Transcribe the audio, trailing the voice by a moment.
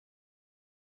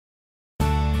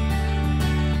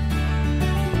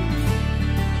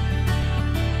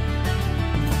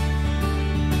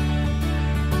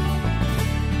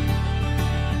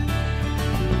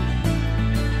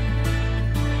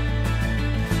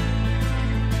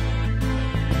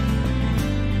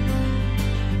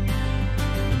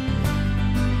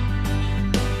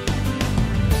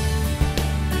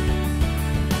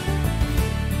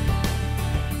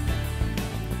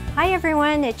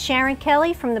everyone, it's Sharon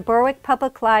Kelly from the Berwick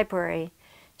Public Library.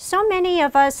 So many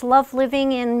of us love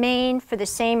living in Maine for the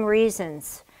same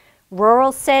reasons.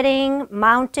 Rural setting,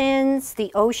 mountains,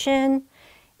 the ocean,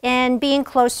 and being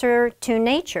closer to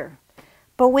nature.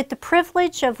 But with the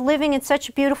privilege of living in such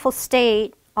a beautiful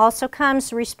state also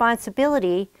comes the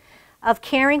responsibility of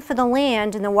caring for the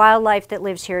land and the wildlife that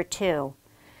lives here too.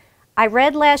 I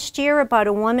read last year about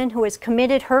a woman who has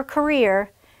committed her career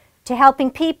to helping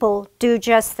people do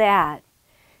just that.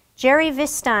 Geri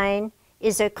Vistein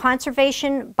is a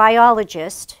conservation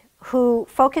biologist who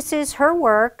focuses her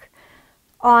work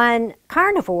on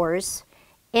carnivores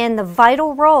and the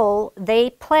vital role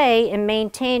they play in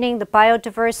maintaining the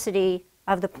biodiversity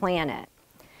of the planet.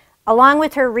 Along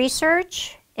with her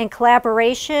research, in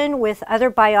collaboration with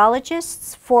other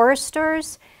biologists,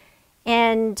 foresters,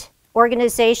 and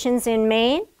organizations in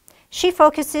Maine, she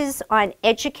focuses on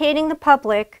educating the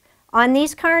public on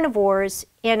these carnivores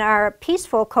in our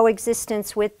peaceful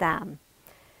coexistence with them.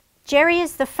 Geri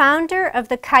is the founder of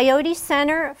the Coyote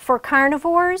Center for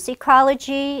Carnivores,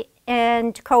 Ecology,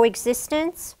 and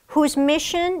Coexistence, whose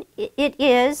mission it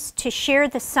is to share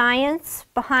the science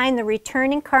behind the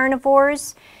returning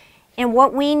carnivores and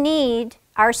what we need,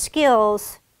 our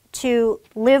skills, to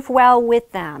live well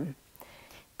with them.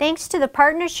 Thanks to the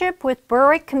partnership with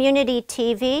Berwick Community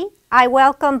TV, I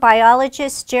welcome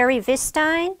biologist Geri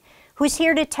Vistein, who's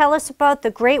here to tell us about the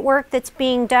great work that's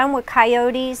being done with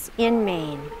coyotes in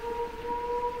Maine.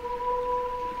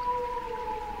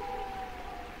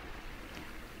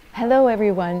 Hello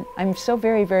everyone, I'm so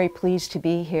very pleased to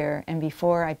be here, and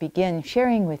before I begin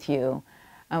sharing with you,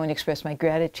 I want to express my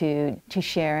gratitude to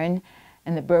Sharon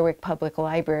and the Berwick Public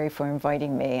Library for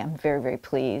inviting me. I'm very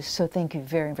pleased, so thank you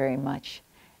very much.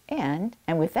 And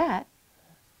with that,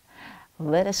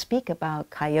 let us speak about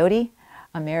Coyote,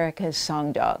 America's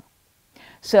song dog.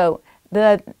 So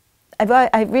I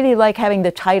really like having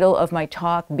the title of my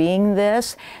talk being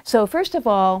this. So first of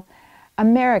all,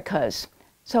 America's.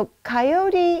 So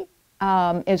Coyote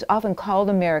is often called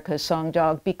America's song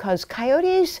dog because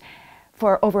coyotes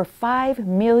for over 5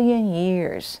 million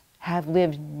years have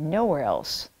lived nowhere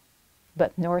else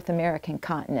but North American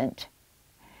continent.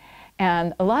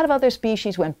 And a lot of other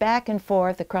species went back and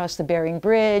forth across the Bering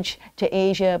Bridge to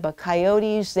Asia, but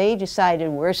coyotes, they decided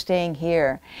we're staying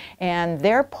here. And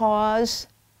their paws,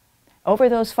 over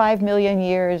those 5 million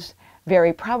years,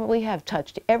 very probably have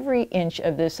touched every inch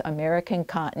of this American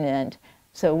continent.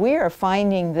 So we are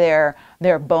finding their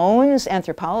bones,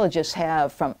 anthropologists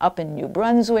have, from up in New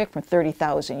Brunswick from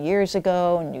 30,000 years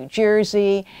ago, New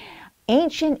Jersey.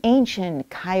 Ancient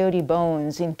coyote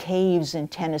bones in caves in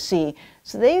Tennessee.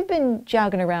 So they've been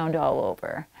jogging around all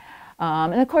over.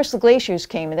 And of course the glaciers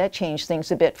came and that changed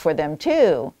things a bit for them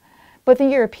too. But the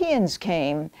Europeans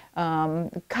came,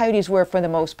 coyotes were for the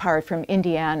most part from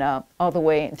Indiana all the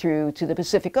way through to the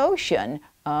Pacific Ocean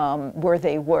where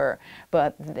they were.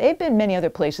 But they've been many other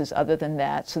places other than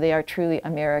that, so they are truly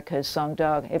America's song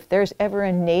dog. If there's ever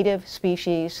a native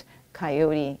species,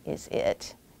 coyote is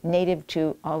it. Native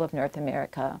to all of North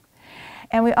America.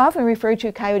 And we often refer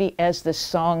to coyote as the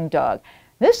song dog.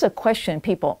 This is a question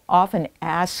people often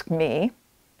ask me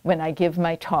when I give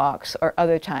my talks or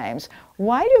other times.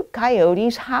 Why do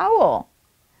coyotes howl?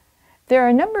 There are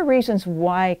a number of reasons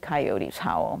why coyotes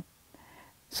howl.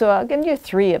 So I'll give you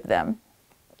 3 of them.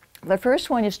 The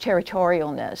first one is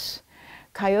territorialness.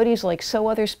 Coyotes, like so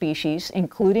other species,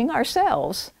 including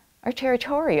ourselves, are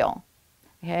territorial.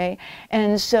 Okay?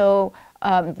 And so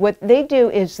what they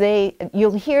do is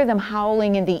you'll hear them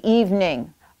howling in the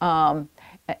evening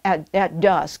at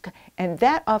dusk, and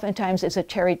that oftentimes is a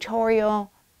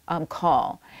territorial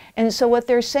call. And so what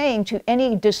they're saying to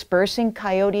any dispersing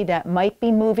coyote that might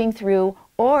be moving through,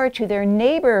 or to their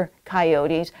neighbor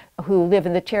coyotes who live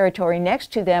in the territory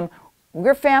next to them,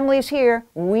 we're families here,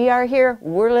 we are here,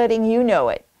 we're letting you know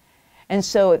it. And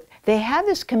so they have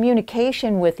this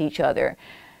communication with each other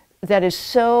that is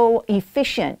so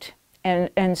efficient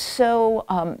and so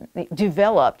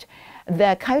developed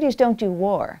that coyotes don't do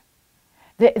war.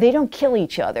 They don't kill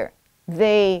each other.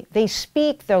 They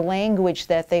speak the language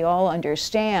that they all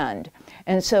understand.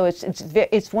 And so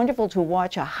it's wonderful to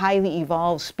watch a highly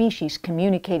evolved species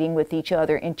communicating with each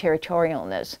other in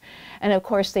territorialness. And of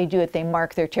course they do it, they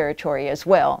mark their territory as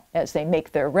well as they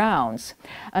make their rounds.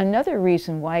 Another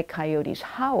reason why coyotes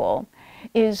howl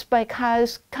is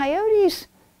because coyotes,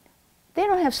 they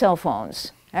don't have cell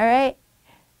phones. All right,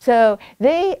 so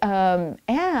they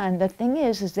and the thing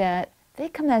is that they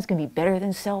come that's going to be better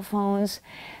than cell phones.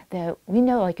 That we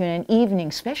know, like in an evening,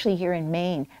 especially here in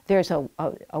Maine, there's a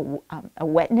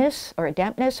wetness or a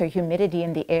dampness or humidity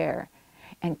in the air,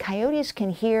 And coyotes can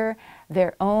hear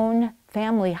their own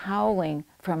family howling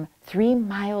from 3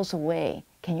 miles away.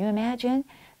 Can you imagine?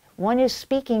 One is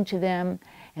speaking to them,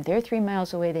 and they're 3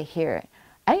 miles away, they hear it.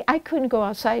 I couldn't go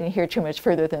outside and hear too much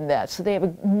further than that. So they have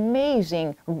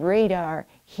amazing radar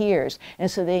hears. And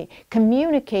so they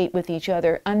communicate with each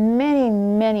other on many,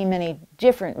 many, many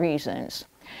different reasons.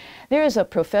 There is a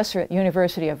professor at the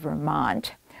University of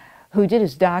Vermont who did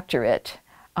his doctorate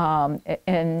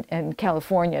in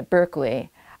California, at Berkeley,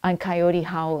 on coyote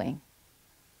howling.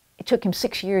 It took him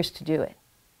 6 years to do it.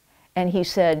 And he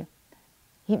said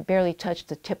he barely touched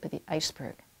the tip of the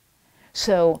iceberg.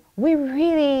 So we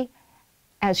really,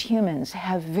 as humans,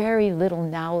 have very little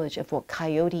knowledge of what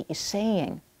coyote is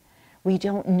saying. We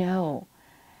don't know.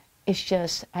 It's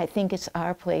just, I think it's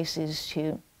our place is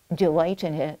to delight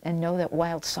in it and know that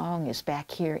wild song is back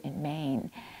here in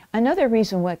Maine. Another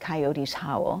reason why coyotes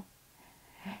howl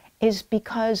is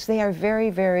because they are very,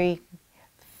 very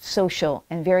social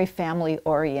and very family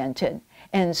oriented.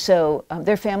 And so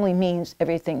their family means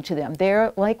everything to them.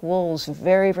 They're like wolves,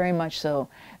 very, very much so.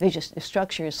 The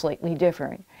structure is slightly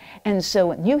different. And so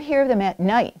when you hear them at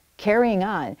night carrying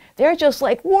on, they're just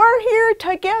like, we're here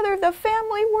together, the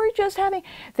family, we're just having.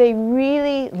 They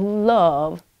really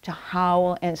love to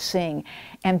howl and sing.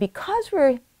 And because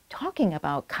we're talking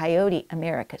about Coyote,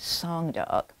 America's song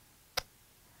dog,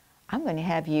 I'm going to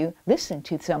have you listen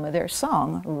to some of their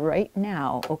song right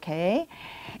now, okay?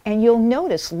 And you'll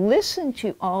notice, listen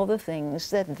to all the things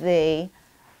that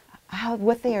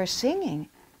what they are singing.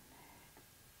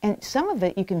 And some of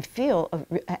it you can feel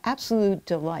absolute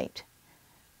delight.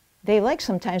 They like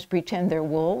sometimes pretend they're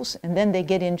wolves, and then they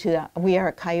get into the we are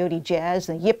a coyote jazz,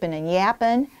 and yipping and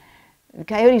yapping. The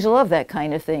coyotes love that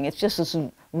kind of thing. It's just as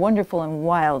wonderful and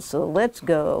wild, so let's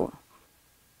go.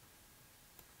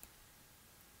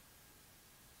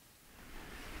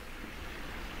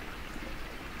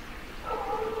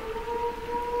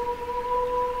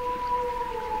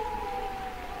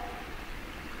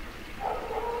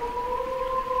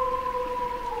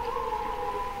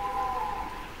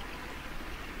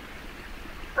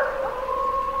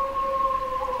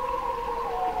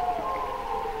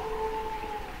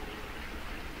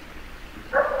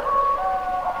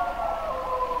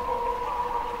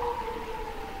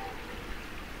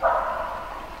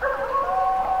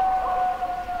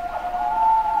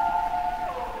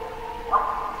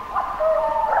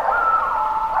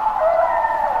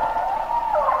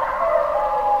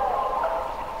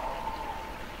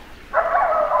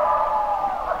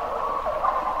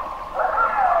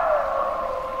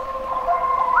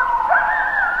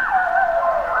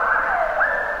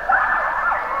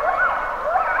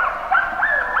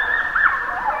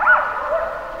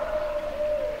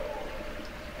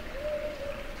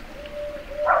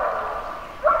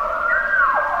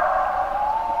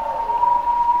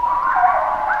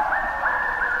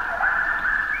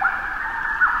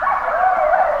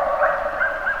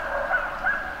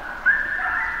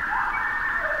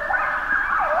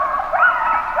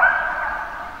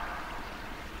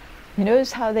 You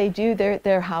notice how they do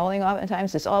their howling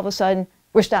oftentimes? It's all of a sudden,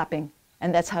 we're stopping.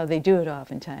 And that's how they do it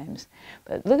oftentimes.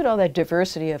 But look at all that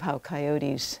diversity of how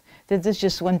coyotes, there's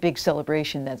just one big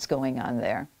celebration that's going on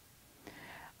there.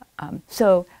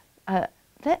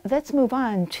 Let's move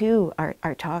on to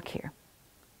our talk here.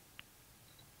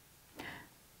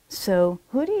 So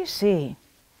who do you see?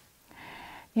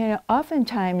 You know,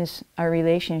 oftentimes our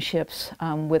relationships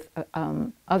with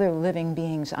other living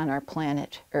beings on our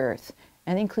planet Earth,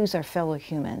 and includes our fellow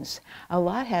humans, a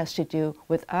lot has to do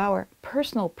with our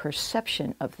personal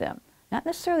perception of them. Not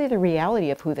necessarily the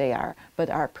reality of who they are, but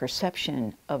our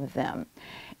perception of them.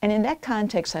 And in that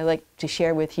context, I like to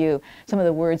share with you some of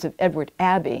the words of Edward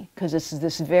Abbey, because this is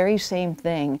this very same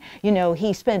thing. You know,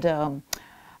 he spent a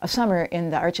summer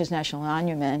in the Arches National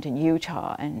Monument in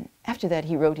Utah, and after that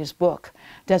he wrote his book,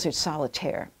 Desert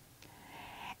Solitaire.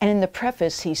 And in the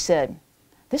preface he said,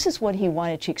 this is what he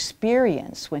wanted to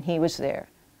experience when he was there.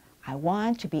 I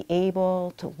want to be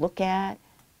able to look at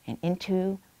and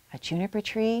into a juniper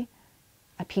tree,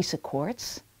 a piece of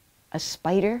quartz, a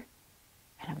spider,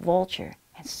 and a vulture,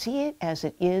 and see it as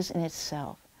it is in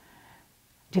itself,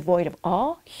 devoid of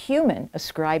all human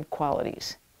ascribed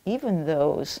qualities, even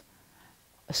those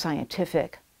of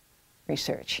scientific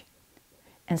research.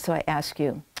 And so I ask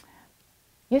you,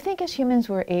 you think as humans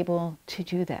we're able to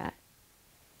do that?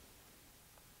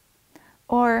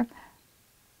 Or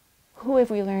who have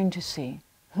we learned to see?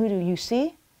 Who do you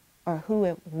see? Or who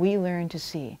have we learned to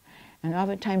see? And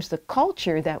oftentimes the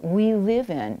culture that we live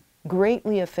in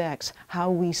greatly affects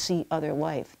how we see other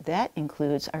life. That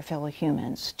includes our fellow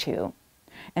humans too.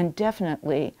 And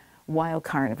definitely wild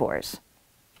carnivores.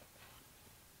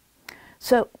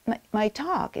 So my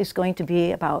talk is going to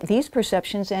be about these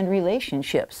perceptions and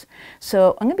relationships.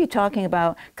 So I'm going to be talking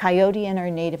about coyote and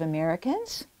our Native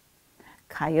Americans,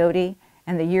 coyote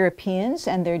and the Europeans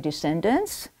and their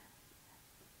descendants,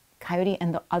 coyote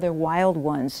and the other wild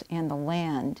ones and the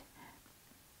land,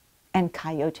 and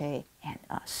coyote and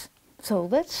us. So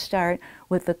let's start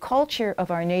with the culture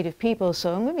of our native people.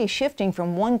 So I'm going to be shifting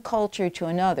from one culture to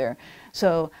another.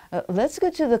 So let's go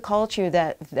to the culture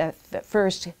that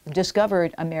first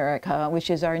discovered America, which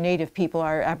is our native people,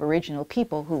 our Aboriginal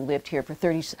people who lived here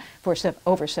for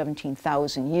over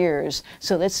 17,000 years.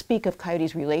 So let's speak of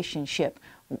coyotes' relationship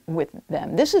with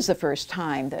them. This is the first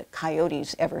time that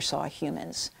coyotes ever saw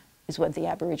humans, is when the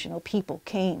Aboriginal people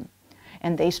came.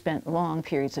 And they spent long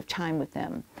periods of time with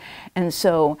them. And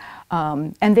so,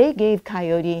 and they gave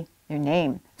coyote their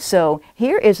name. So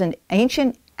here is an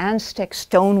ancient Aztec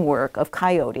stonework of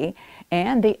coyote,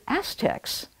 and the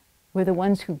Aztecs were the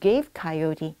ones who gave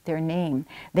coyote their name.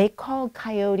 They called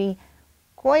coyote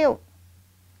coyote,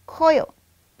 coyote,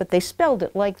 but they spelled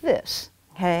it like this,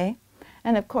 okay?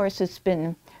 And of course it's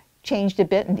been changed a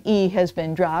bit, and E has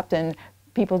been dropped, and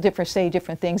people say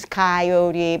different things,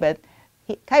 coyote, but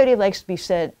coyote likes to be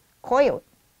said coyote.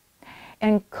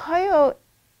 And coyote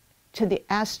to the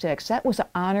Aztecs, that was an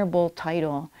honorable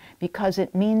title because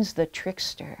it means the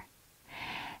trickster.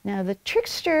 Now the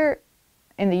trickster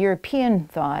in the European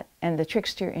thought and the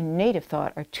trickster in native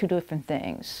thought are two different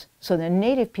things. So the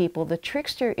native people, the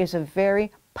trickster is a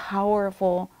very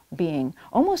powerful being,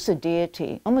 almost a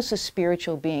deity, almost a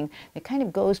spiritual being that kind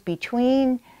of goes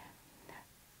between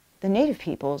the native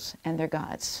peoples and their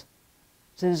gods.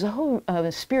 So there's a whole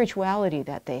spirituality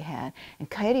that they had, and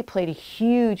coyote played a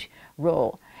huge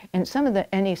role in some of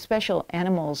any special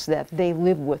animals that they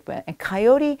live with. And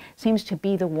coyote seems to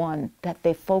be the one that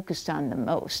they focused on the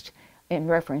most in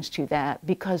reference to that,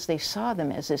 because they saw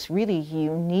them as this really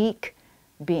unique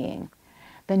being.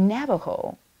 The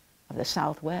Navajo of the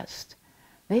Southwest,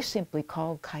 they simply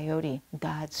called coyote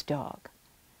God's dog.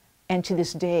 And to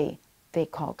this day, they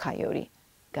call coyote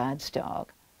God's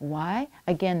dog. Why?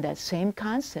 Again, that same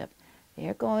concept.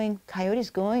 Coyote's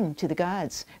going to the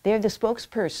gods. They're the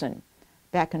spokesperson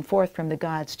back and forth from the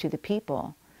gods to the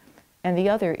people. And the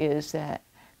other is that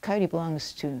coyote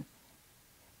belongs to,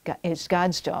 it's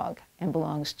God's dog and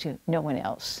belongs to no one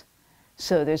else.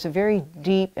 So there's a very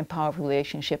deep and powerful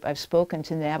relationship. I've spoken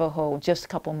to Navajo just a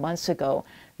couple months ago.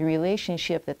 The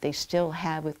relationship that they still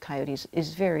have with coyotes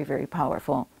is very, very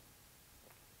powerful.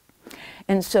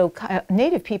 And so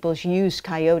native peoples used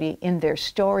coyote in their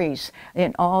stories,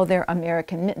 in all their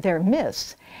their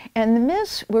myths. And the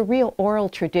myths were real oral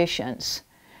traditions.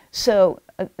 So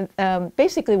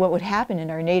basically what would happen in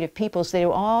our native peoples, they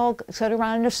would all sit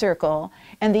around in a circle,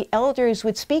 and the elders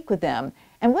would speak with them.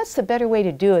 And what's the better way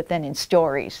to do it than in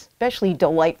stories, especially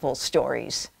delightful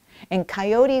stories? And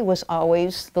coyote was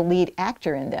always the lead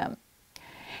actor in them.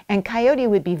 And coyote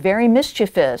would be very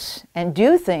mischievous and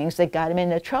do things that got him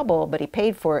into trouble, but he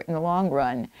paid for it in the long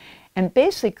run. And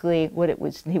basically what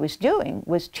he was doing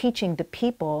was teaching the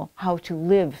people how to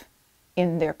live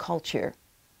in their culture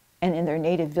and in their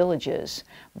native villages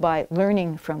by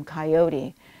learning from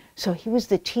coyote. So he was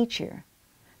the teacher.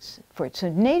 So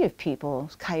native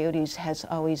people, coyotes has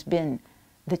always been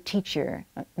the teacher,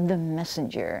 the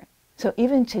messenger. So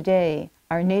even today,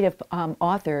 our native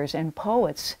authors and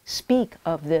poets speak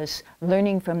of this,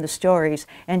 learning from the stories.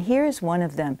 And here's one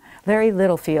of them, Larry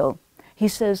Littlefield. He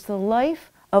says, "The life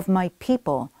of my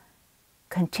people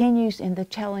continues in the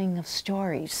telling of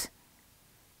stories.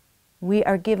 We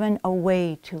are given a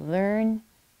way to learn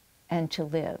and to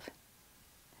live."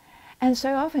 And so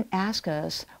I often ask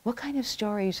us, what kind of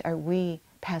stories are we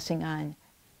passing on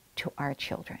to our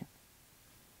children?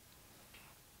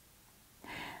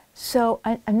 So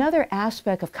another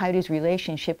aspect of coyote's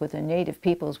relationship with the native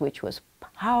peoples, which was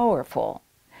powerful,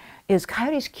 is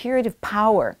coyote's curative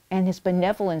power and his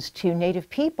benevolence to native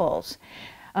peoples.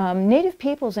 Native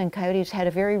peoples and coyotes had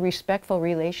a very respectful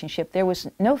relationship. There was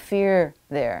no fear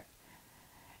there,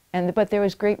 but there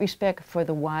was great respect for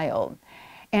the wild.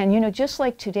 And you know, just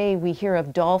like today we hear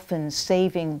of dolphins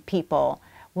saving people,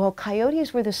 well,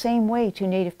 coyotes were the same way to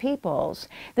native peoples.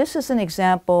 This is an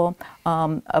example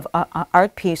of an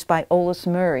art piece by Olis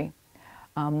Murray,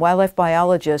 wildlife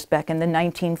biologist back in the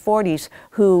 1940s,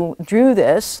 who drew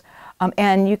this.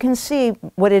 And you can see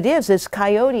what it is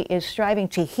coyote is striving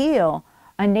to heal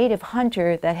a native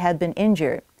hunter that had been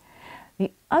injured.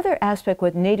 The other aspect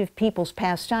what native peoples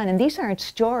passed on, and these aren't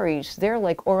stories, they're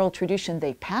like oral tradition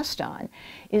they passed on,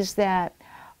 is that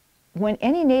when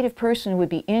any native person would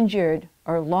be injured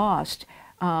or lost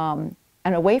and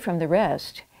away from the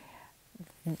rest,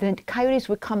 the coyotes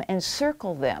would come and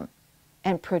circle them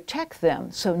and protect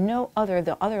them so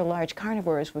the other large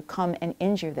carnivores would come and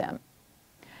injure them.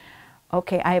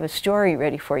 Okay, I have a story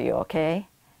ready for you, okay?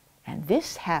 And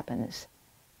this happens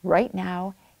right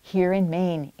now here in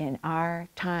Maine in our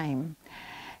time,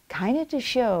 kind of to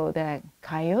show that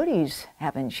coyotes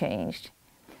haven't changed.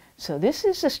 So this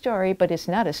is a story, but it's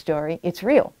not a story, it's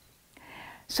real.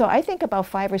 So I think about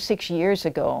 5 or 6 years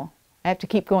ago, I have to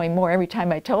keep going more every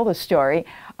time I tell the story.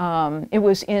 It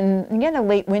was in, again, a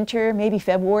late winter, maybe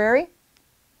February.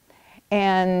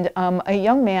 And a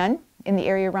young man in the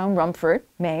area around Rumford,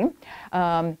 Maine,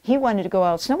 he wanted to go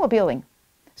out snowmobiling.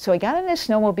 So he got on his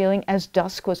snowmobiling as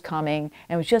dusk was coming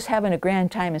and was just having a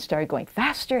grand time and started going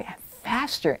faster and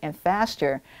faster and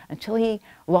faster until he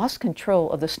lost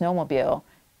control of the snowmobile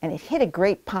and it hit a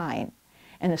great pine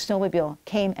and the snowmobile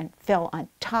came and fell on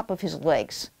top of his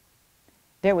legs.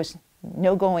 There was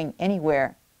no going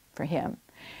anywhere for him.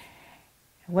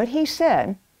 What he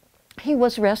said, he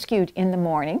was rescued in the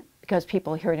morning because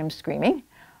people heard him screaming,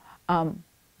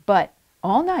 but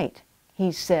all night,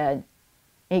 he said,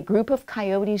 a group of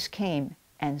coyotes came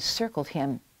and circled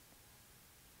him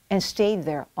and stayed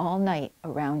there all night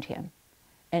around him.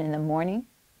 And in the morning,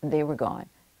 they were gone.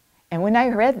 And when I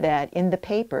read that in the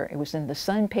paper, it was in the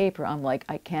Sun paper, I'm like,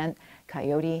 I can't,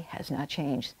 coyote has not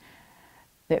changed.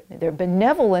 Their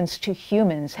benevolence to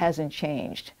humans hasn't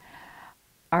changed.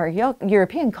 Our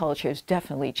European cultures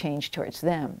definitely changed towards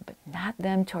them, but not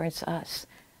them towards us,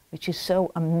 which is so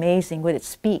amazing what it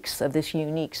speaks of this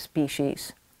unique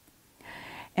species.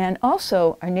 And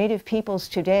also, our native peoples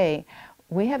today,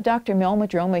 we have Dr. Mel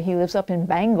Madroma. He lives up in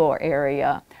Bangor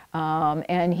area,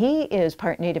 and he is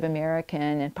part Native American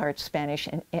and part Spanish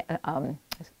and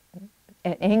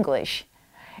English,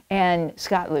 and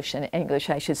Scottish and English,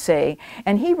 I should say.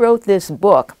 And he wrote this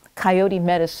book, Coyote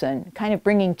Medicine, kind of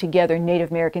bringing together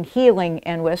Native American healing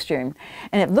and Western.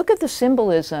 And look at the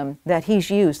symbolism that he's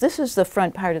used. This is the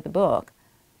front part of the book.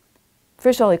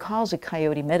 First of all, he calls it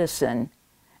coyote medicine.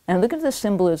 And look at the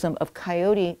symbolism of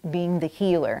coyote being the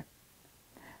healer.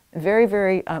 Very,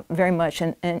 very, very much.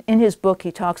 And in his book,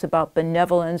 he talks about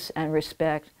benevolence and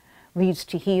respect leads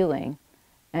to healing.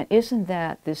 And isn't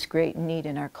that this great need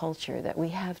in our culture that we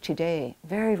have today?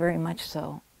 Very, very much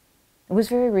so. It was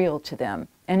very real to them,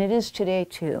 and it is today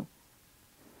too.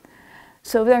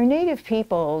 So with our native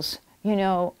peoples, you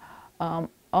know, all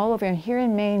over, and here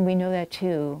in Maine, we know that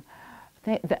too.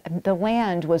 The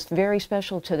land was very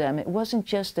special to them. It wasn't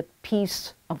just a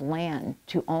piece of land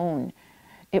to own.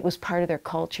 It was part of their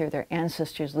culture. Their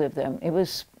ancestors lived them. It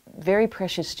was very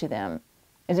precious to them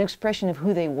as an expression of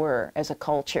who they were as a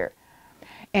culture.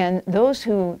 And those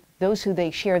who they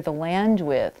shared the land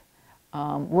with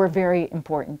were very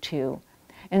important too.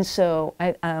 And so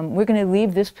we're going to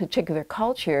leave this particular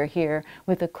culture here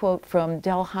with a quote from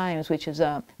Del Himes, which is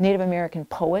a Native American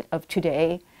poet of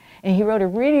today. And he wrote a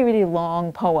really, really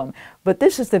long poem. But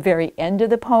this is the very end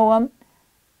of the poem.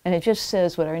 And it just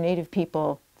says what our native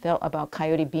people felt about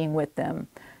coyote being with them.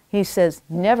 He says,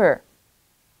 never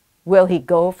will he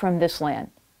go from this land.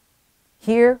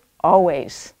 Here,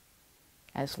 always.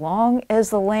 As long as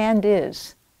the land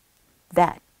is,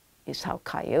 that is how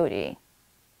coyote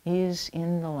is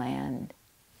in the land.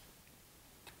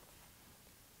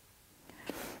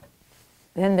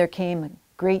 Then there came a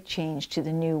great change to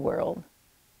the New World.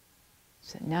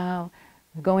 So now,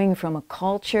 going from a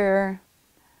culture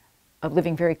of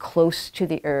living very close to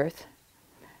the earth,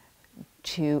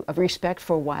 of respect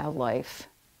for wildlife,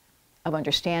 of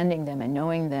understanding them and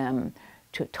knowing them,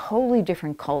 to a totally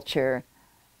different culture,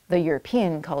 the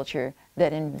European culture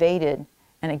that invaded.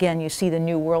 And again, you see the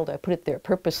New World, I put it there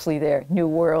purposely there, New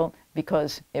World,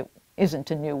 because it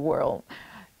isn't a new world.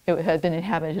 It had been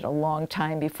inhabited a long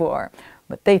time before,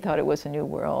 but they thought it was a new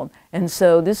world. And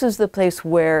so this is the place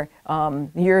where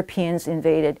Europeans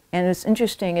invaded. And what's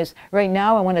interesting is right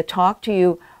now I want to talk to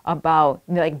you about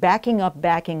like backing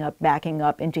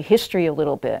up into history a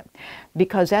little bit.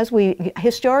 Because as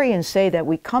historians say that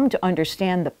we come to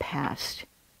understand the past,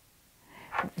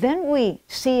 then we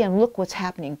see and look what's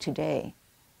happening today.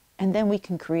 And then we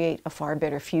can create a far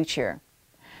better future.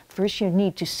 First, you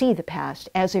need to see the past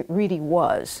as it really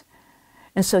was.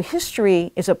 And so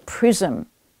history is a prism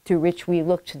through which we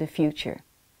look to the future.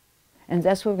 And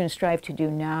that's what we're going to strive to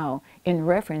do now in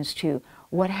reference to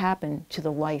what happened to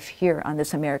the life here on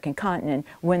this American continent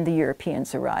when the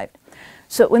Europeans arrived.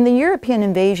 So when the European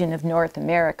invasion of North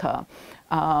America,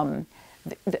 I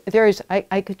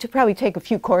could probably take a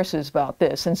few courses about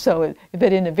this, and so,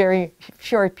 but in a very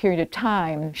short period of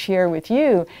time, share with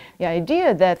you the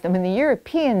idea that when the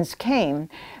Europeans came,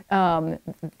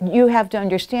 you have to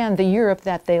understand the Europe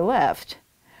that they left.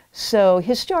 So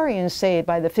historians say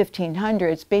by the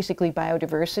 1500s, basically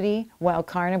biodiversity, wild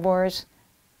carnivores,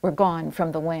 were gone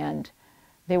from the land.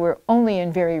 They were only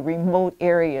in very remote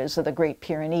areas of the Great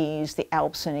Pyrenees, the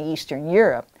Alps, and Eastern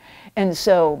Europe. And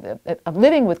so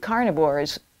living with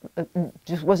carnivores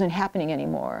just wasn't happening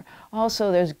anymore.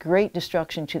 Also, there's great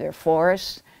destruction to their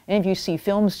forests. And if you see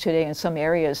films today in some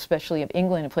areas, especially of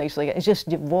England and places like that, it's just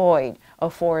devoid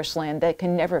of forest land that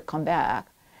can never come back.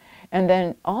 And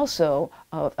then also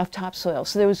of topsoil.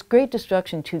 So there was great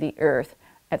destruction to the earth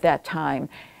at that time.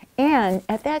 And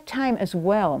at that time as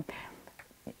well,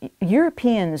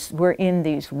 Europeans were in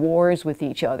these wars with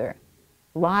each other.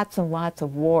 Lots and lots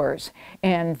of wars.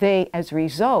 And they, as a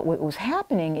result, what was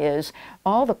happening is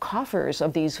all the coffers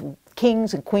of these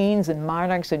kings and queens and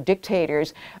monarchs and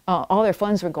dictators, all their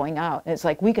funds were going out. And it's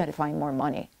like, we got to find more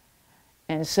money.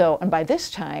 And so, and by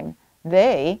this time,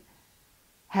 they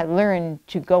had learned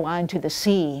to go onto the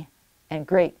sea and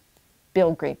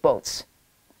build great boats.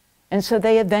 And so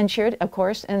they adventured, of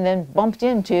course, and then bumped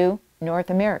into North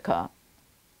America.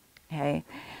 Okay.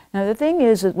 Now the thing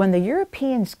is that when the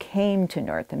Europeans came to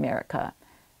North America,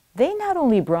 they not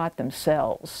only brought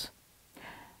themselves,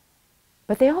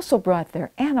 but they also brought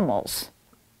their animals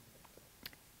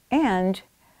and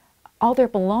all their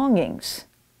belongings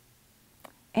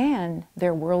and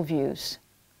their worldviews.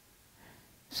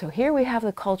 So here we have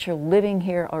the culture living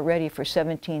here already for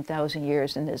 17,000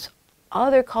 years, and this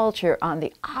other culture on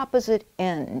the opposite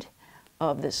end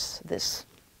of this, if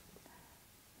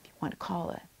you want to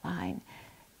call it, line,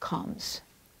 comes.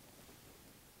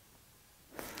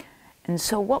 And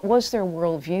so what was their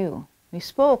worldview? We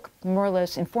spoke more or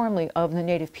less informally of the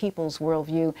native people's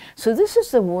worldview. So this is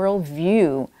the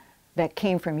worldview that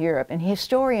came from Europe. And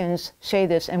historians say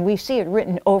this, and we see it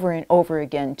written over and over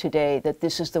again today, that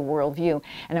this is the worldview.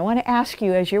 And I want to ask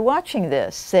you, as you're watching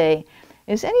this, say,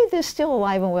 is any of this still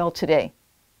alive and well today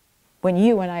when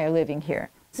you and I are living here?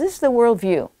 Is this the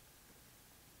worldview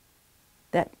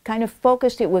that kind of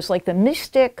focused? It was like the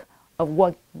mystic of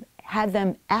what had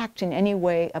them act in any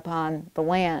way upon the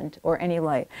land or any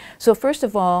life. So first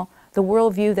of all, the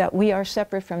worldview that we are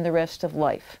separate from the rest of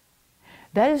life.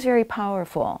 That is very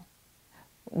powerful.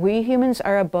 We humans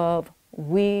are above,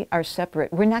 we are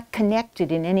separate. We're not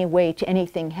connected in any way to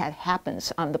anything that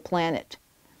happens on the planet.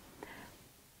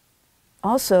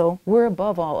 Also, we're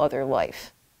above all other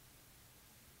life.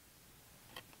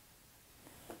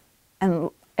 And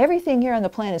everything here on the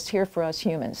planet is here for us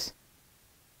humans.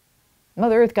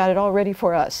 Mother Earth got it all ready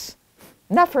for us,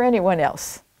 not for anyone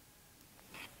else.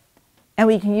 And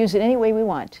we can use it any way we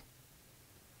want.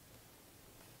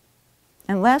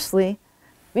 And lastly,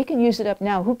 we can use it up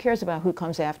now. Who cares about who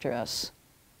comes after us?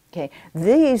 Okay,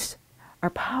 these are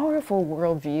powerful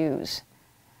worldviews.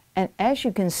 And as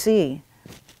you can see,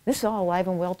 this is all alive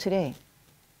and well today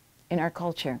in our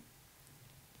culture.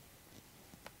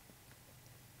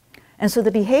 And so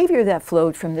the behavior that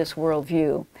flowed from this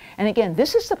worldview, and again,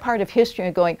 this is the part of history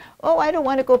of going, oh, I don't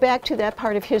want to go back to that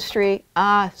part of history.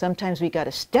 Sometimes we got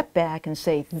to step back and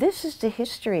say, this is the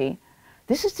history.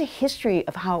 This is the history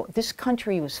of how this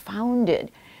country was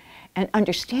founded. And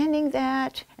understanding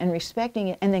that and respecting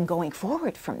it and then going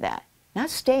forward from that, not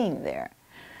staying there.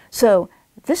 So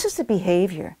this is the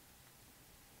behavior.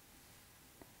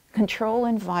 Control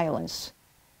and violence.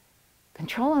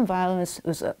 Control and violence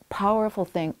was a powerful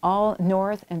thing all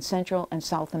North and Central and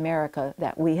South America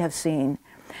that we have seen.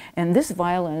 And this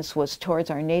violence was towards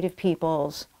our native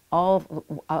peoples, all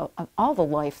the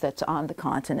life that's on the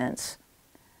continents.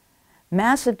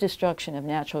 Massive destruction of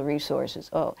natural resources.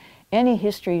 Oh, any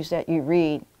histories that you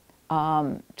read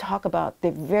talk about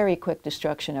the very quick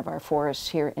destruction of our forests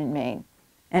here in Maine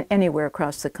and anywhere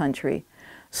across the country.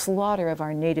 Slaughter of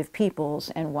our native peoples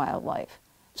and wildlife.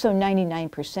 So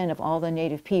 99% of all the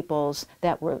native peoples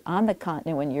that were on the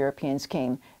continent when Europeans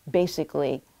came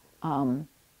basically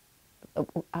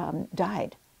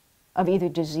died of either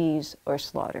disease or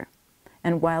slaughter.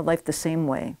 And wildlife the same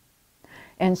way.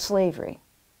 And slavery,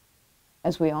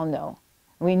 as we all know.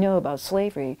 We know about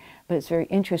slavery, but it's very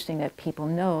interesting that people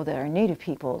know that our native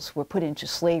peoples were put into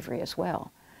slavery as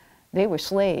well. They were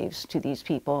slaves to these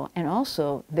people, and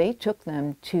also they took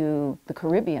them to the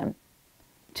Caribbean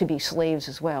to be slaves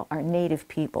as well, our native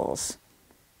peoples.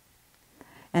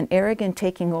 An arrogant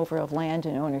taking over of land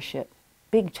and ownership,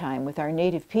 big time with our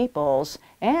native peoples,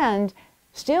 and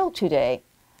still today,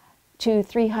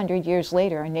 200-300 years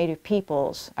later, our native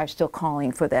peoples are still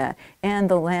calling for that, and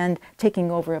the land,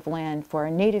 taking over of land for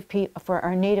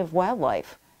our native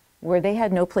wildlife, where they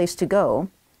had no place to go,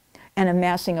 and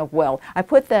amassing of wealth. I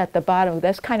put that at the bottom.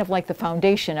 That's kind of like the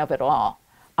foundation of it all.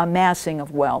 amassing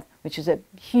of wealth, which is a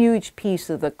huge piece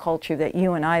of the culture that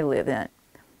you and I live in.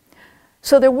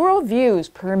 So their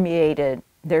worldviews permeated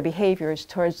their behaviors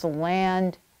towards the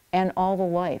land and all the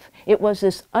life. It was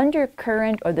this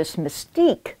undercurrent or this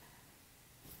mystique,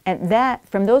 and that,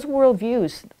 from those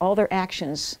worldviews, all their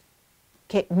actions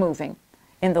kept moving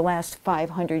in the last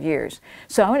 500 years.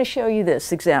 So I want to show you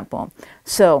this example.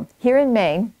 So here in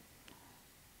Maine,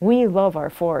 we love our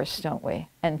forests, don't we?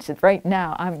 And so right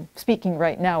now, I'm speaking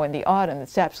right now in the autumn,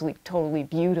 it's absolutely totally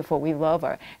beautiful. We love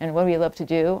our, and what do we love to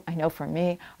do? I know for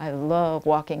me, I love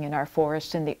walking in our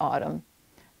forests in the autumn.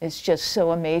 It's just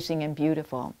so amazing and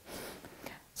beautiful.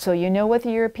 So you know what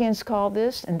the Europeans call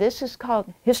this? And this is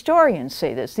called, historians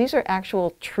say this. These are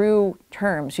actual true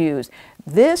terms used.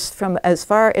 This, from as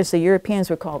far as the Europeans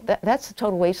were called, that's a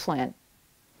total wasteland.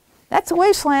 That's a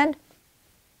wasteland.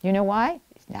 You know why?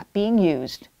 It's not being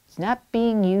used. It's not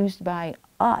being used by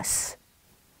us.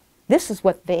 This is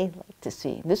what they like to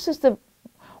see. This is the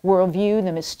worldview,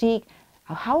 the mystique,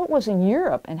 of how it was in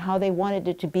Europe and how they wanted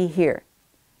it to be here.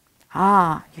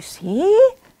 Ah, you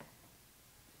see?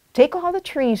 Take all the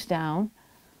trees down,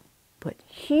 put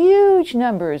huge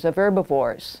numbers of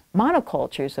herbivores,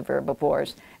 monocultures of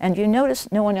herbivores, and you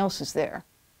notice no one else is there.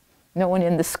 No one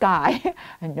in the sky,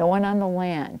 and no one on the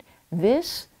land.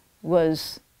 This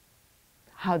was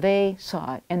how they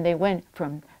saw it, and they went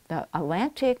from the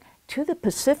Atlantic to the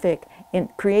Pacific in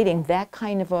creating that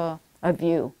kind of a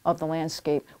view of the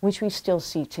landscape, which we still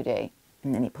see today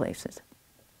in many places.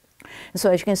 And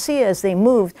so as you can see, as they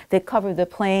moved, they covered the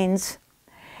plains,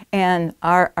 and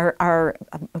our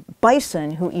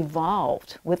bison, who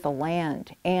evolved with the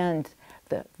land and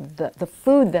the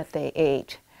food that they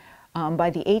ate, by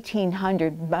the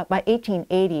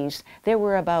 1880s, there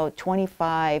were about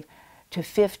 25 to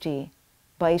 50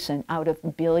 bison out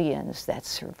of billions that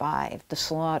survived the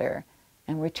slaughter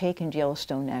and were taken to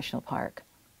Yellowstone National Park.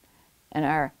 And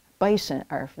our bison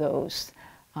are those.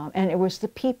 And it was the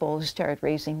people who started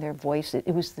raising their voices.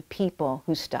 It was the people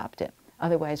who stopped it.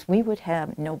 Otherwise, we would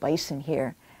have no bison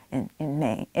here in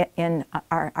Maine, in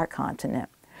our continent.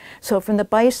 So from the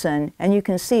bison, and you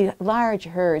can see large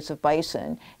herds of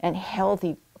bison and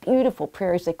healthy, beautiful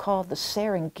prairies. They call it the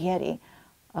Serengeti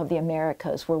of the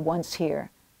Americas, were once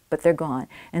here, but they're gone.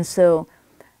 And so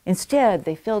instead,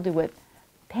 they filled it with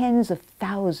tens of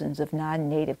thousands of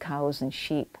non-native cows and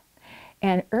sheep.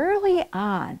 And early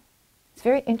on, it's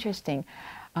very interesting.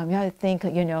 You have to think,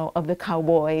 you know, of the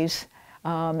cowboys,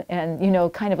 and, you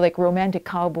know, kind of like romantic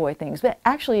cowboy things. But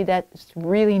actually, that's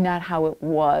really not how it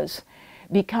was.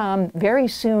 Very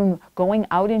soon, going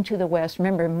out into the West,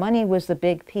 remember, money was the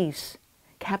big piece.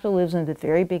 Capitalism, the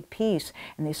very big piece.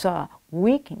 And they saw,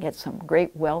 we can get some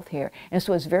great wealth here. And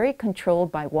so it's very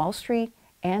controlled by Wall Street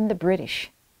and the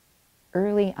British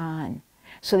early on.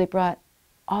 So they brought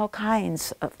all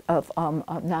kinds of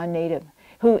non-native,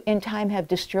 who in time have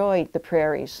destroyed the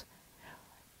prairies.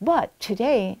 But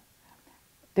today,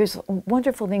 there's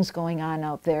wonderful things going on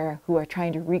out there who are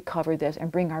trying to recover this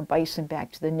and bring our bison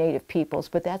back to the native peoples,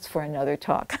 but that's for another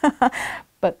talk.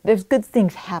 But there's good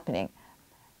things happening.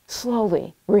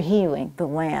 Slowly, we're healing the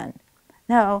land.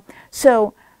 Now,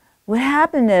 so what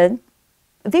happened is,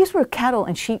 these were cattle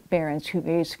and sheep barons who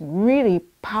raised really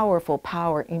powerful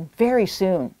power in very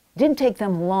soon. It didn't take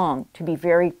them long to be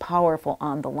very powerful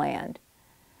on the land.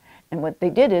 And what they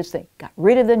did is they got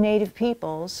rid of the native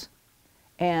peoples,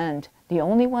 and the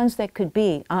only ones that could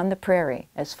be on the prairie,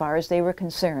 as far as they were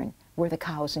concerned, were the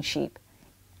cows and sheep.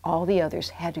 All the others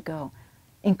had to go,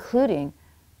 including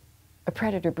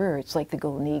predator birds like the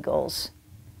golden eagles.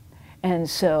 And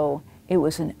so it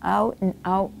was an out and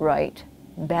outright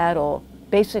battle.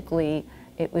 Basically,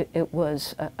 it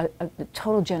was a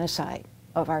total genocide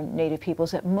of our native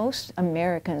peoples that most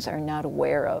Americans are not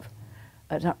aware of.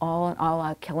 An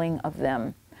all-out killing of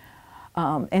them.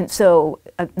 And so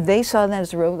they saw that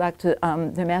as a roadblock to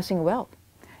the amassing wealth.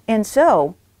 And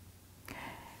so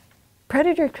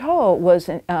predator control was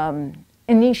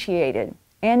initiated.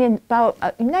 And in about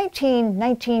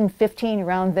 1915,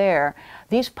 around there,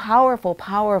 these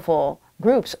powerful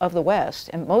groups of the West,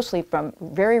 and mostly from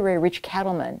very, very rich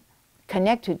cattlemen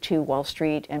connected to Wall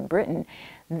Street and Britain,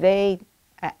 they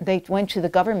went to the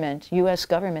government, U.S.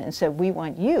 government, and said, we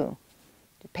want you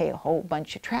to pay a whole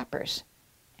bunch of trappers.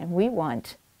 And we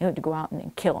want, you know, to go out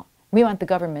and kill. We want the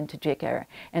government to take care.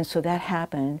 And so that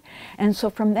happened. And so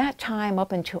from that time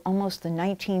up until almost the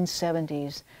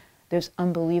 1970s, there's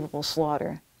unbelievable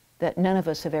slaughter that none of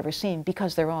us have ever seen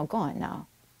because they're all gone now,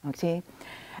 okay?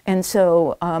 And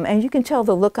so, and you can tell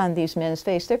the look on these men's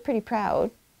face, they're pretty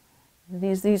proud.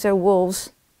 These are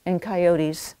wolves and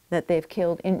coyotes that they've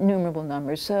killed in innumerable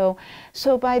numbers. So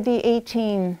by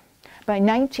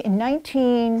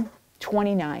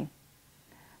 1929,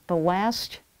 the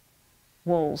last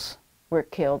wolves were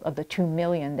killed of the 2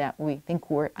 million that we think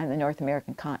were on the North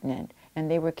American continent, and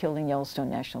they were killed in Yellowstone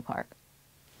National Park.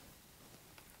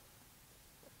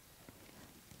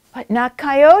 But not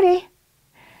coyote.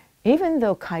 Even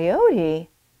though coyote,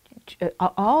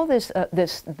 all this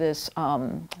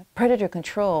predator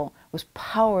control was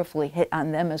powerfully hit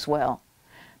on them as well.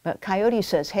 But coyote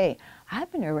says, hey,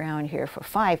 I've been around here for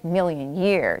 5 million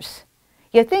years.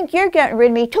 You think you're getting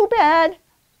rid of me? Too bad.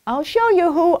 I'll show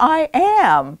you who I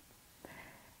am.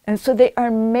 And so they are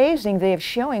amazing. They are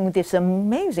showing this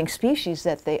amazing species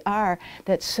that they are,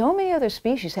 that so many other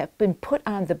species have been put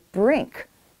on the brink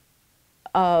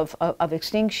of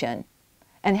extinction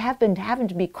and have been having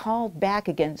to be called back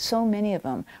again, so many of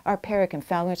them. Our peregrine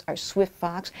falcons, our swift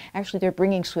fox. Actually, they're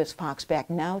bringing swift fox back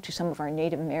now to some of our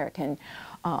Native American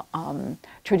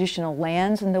traditional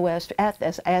lands in the West.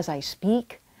 As I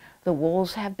speak, the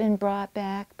wolves have been brought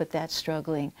back, but that's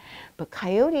struggling. But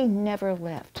coyote never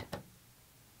left.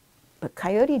 But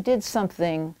coyote did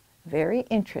something very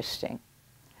interesting.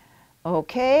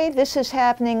 Okay, this is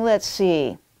happening. Let's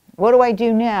see. What do I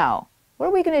do now? What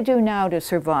are we going to do now to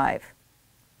survive?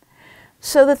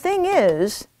 So the thing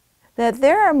is that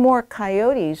there are more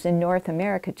coyotes in North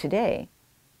America today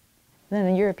than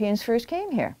the Europeans first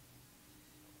came here.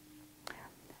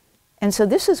 And so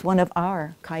this is one of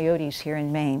our coyotes here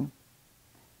in Maine,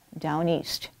 down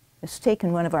east. It's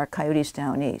taken one of our coyotes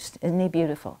down east. Isn't he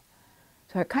beautiful?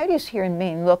 So our coyotes here in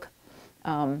Maine look,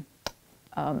 they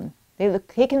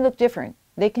can look different.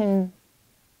 They can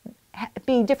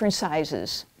be different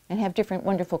sizes and have different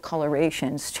wonderful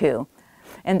colorations too.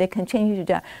 And they continue to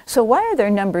die. So why are their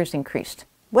numbers increased?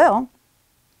 Well,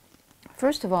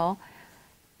 first of all,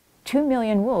 2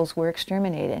 million wolves were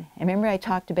exterminated. And remember I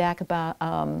talked back about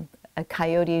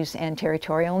coyotes and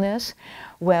territorialness?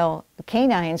 Well,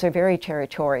 canines are very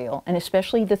territorial, and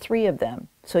especially the 3 of them.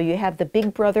 So you have the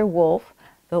big brother wolf,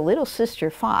 the little sister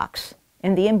fox,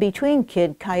 and the in-between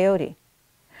kid coyote.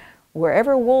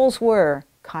 Wherever wolves were,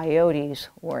 coyotes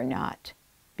were not.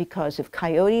 Because if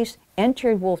coyotes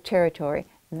entered wolf territory,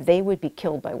 they would be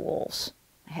killed by wolves.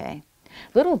 Okay?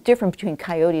 Little different between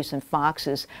coyotes and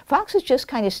foxes. Foxes just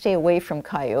kind of stay away from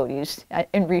coyotes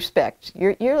in respect.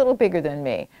 You're a little bigger than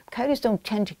me. Coyotes don't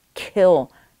tend to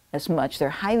kill as much. They're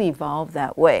highly evolved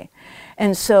that way.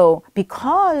 And so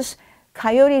because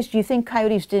coyotes, do you think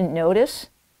coyotes didn't notice?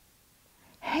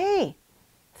 Hey,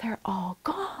 they're all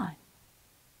gone.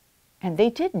 And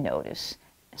they did notice.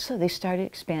 So they started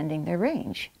expanding their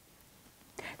range.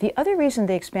 The other reason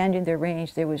they expanded their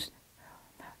range, it was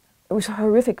a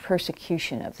horrific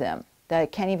persecution of them that I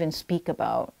can't even speak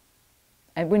about.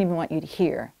 I wouldn't even want you to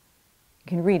hear. You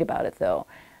can read about it though,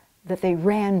 that they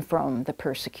ran from the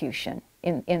persecution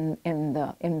in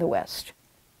the West.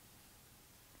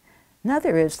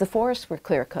 Another is the forests were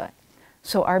clear cut.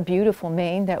 So our beautiful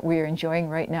Maine that we're enjoying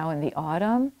right now in the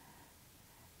autumn,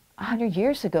 100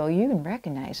 years ago, you wouldn't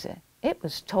recognize it. It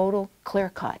was total clear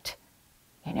cut,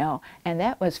 you know, and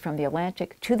that was from the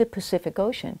Atlantic to the Pacific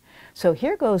Ocean. So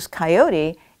here goes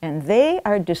coyote, and they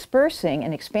are dispersing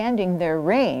and expanding their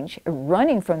range,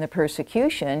 running from the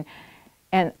persecution,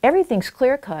 and everything's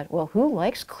clear cut. Well, who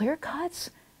likes clear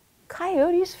cuts?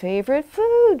 Coyote's favorite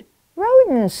food,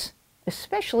 rodents,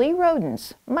 especially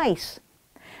rodents, mice.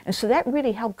 And so that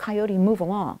really helped coyote move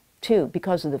along too,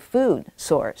 because of the food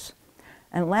source.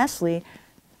 And lastly,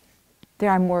 there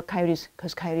are more coyotes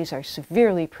because coyotes are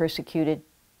severely persecuted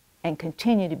and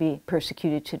continue to be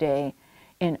persecuted today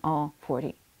in all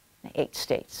 48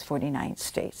 states, 49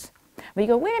 states. But you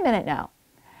go, wait a minute now.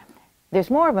 There's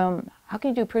more of them. How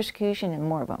can you do persecution and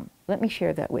more of them? Let me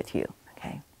share that with you,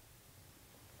 okay?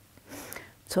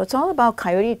 So it's all about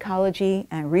coyote ecology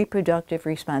and reproductive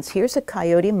response. Here's a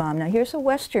coyote mom. Now here's a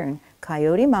Western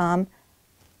coyote mom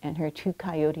and her 2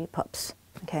 coyote pups,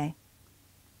 okay?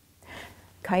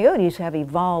 Coyotes have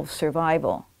evolved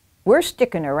survival. We're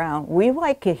sticking around. We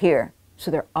like it here. So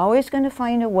they're always going to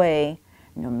find a way,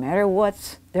 no matter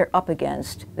what they're up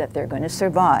against, that they're going to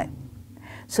survive.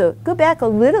 So go back a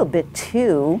little bit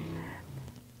to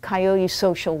coyote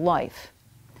social life.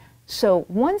 So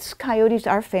once coyotes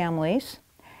are families,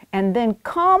 and then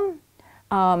come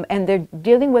and they're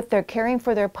dealing with their caring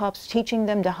for their pups, teaching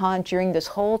them to hunt during this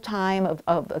whole time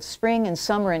of spring and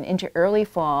summer and into early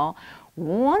fall,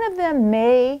 one of them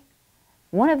may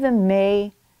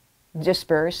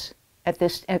disperse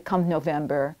come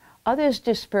November. Others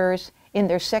disperse in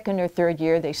their second or third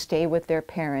year, they stay with their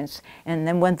parents. And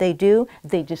then when they do,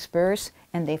 they disperse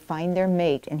and they find their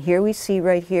mate. And here we see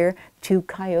right here 2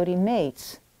 coyote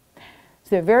mates.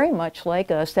 So they're very much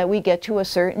like us, that we get to a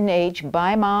certain age,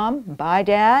 bye mom, bye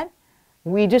dad,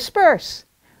 we disperse.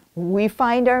 We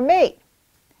find our mate.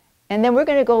 And then we're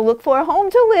going to go look for a home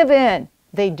to live in.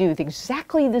 They do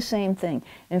exactly the same thing.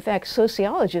 In fact,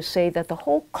 sociologists say that the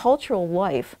whole cultural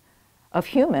life of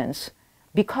humans,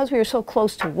 because we are so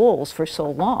close to wolves for so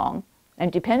long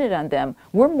and depended on them,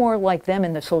 we're more like them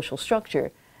in the social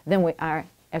structure than we are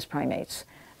as primates.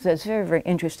 So it's very, very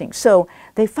interesting. So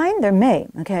they find their mate,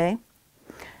 okay?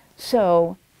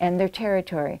 So, and their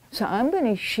territory. So I'm going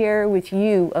to share with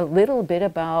you a little bit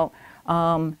about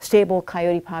stable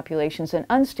coyote populations and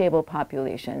unstable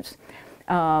populations.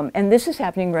 And this is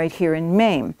happening right here in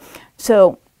Maine.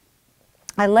 So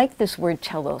I like this word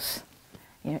telos.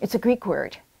 You know, it's a Greek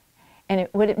word. And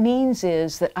what it means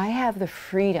is that I have the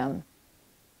freedom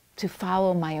to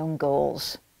follow my own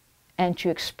goals and to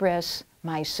express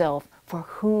myself for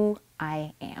who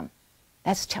I am.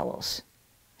 That's telos.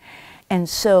 And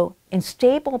so in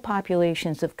stable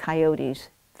populations of coyotes,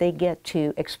 they get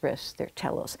to express their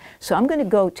telos. So I'm going to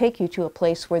go take you to a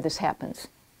place where this happens.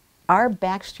 Our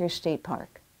Baxter State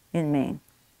Park in Maine.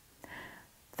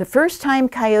 The first time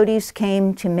coyotes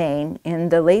came to Maine in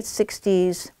the late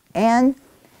 60s and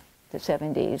the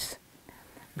 70s,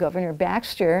 Governor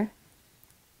Baxter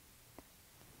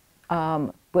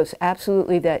was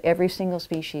absolutely that every single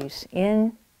species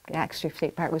in Baxter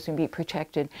State Park was going to be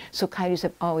protected. So coyotes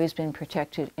have always been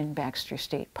protected in Baxter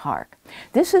State Park.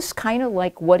 This is kind of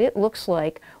like what it looks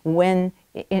like when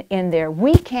in there.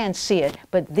 We can't see it,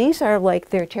 but these are like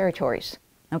their territories,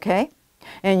 okay?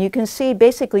 And you can see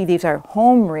basically these are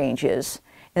home ranges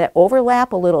that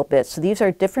overlap a little bit. So these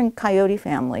are different coyote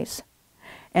families.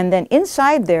 And then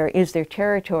inside there is their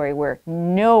territory where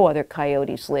no other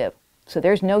coyotes live. So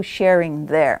there's no sharing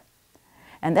there.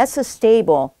 And that's a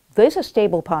stable, those are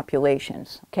stable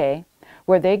populations, okay,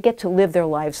 where they get to live their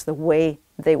lives the way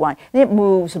they want. And it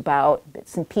moves about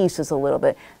bits and pieces a little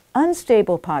bit.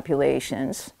 Unstable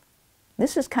populations,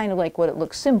 this is kind of like what it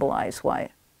looks symbolize-wise.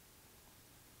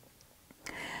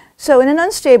 So in an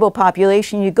unstable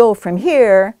population, you go from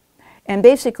here, and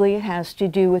basically it has to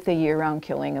do with the year-round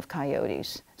killing of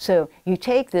coyotes. So you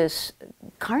take this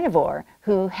carnivore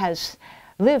who has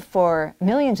lived for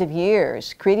millions of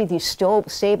years, created these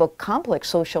stable, complex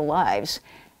social lives,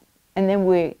 and then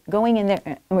we're going in there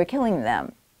and we're killing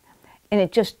them. And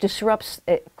it just disrupts,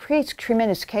 it creates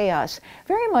tremendous chaos,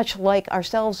 very much like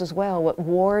ourselves as well, what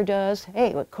war does,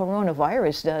 hey, what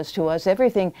coronavirus does to us,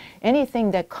 everything,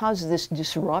 anything that causes this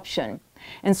disruption.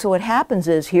 And so what happens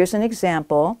is, here's an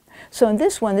example. So in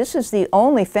this one, this is the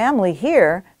only family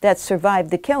here that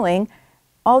survived the killing.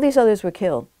 All these others were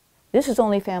killed. This is the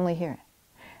only family here.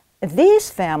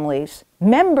 These families,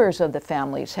 members of the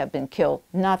families have been killed,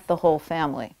 not the whole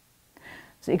family.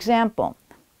 So example.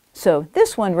 So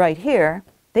this one right here,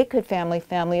 they could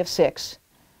family of 6.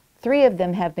 3 of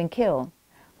them have been killed.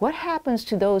 What happens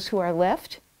to those who are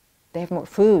left? They have more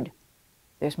food.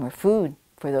 There's more food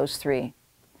for those 3.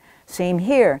 Same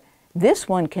here. This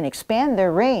one can expand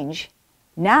their range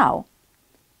now,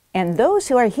 and those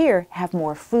who are here have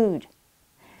more food.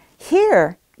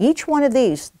 Here, each one of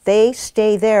these, they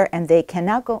stay there and they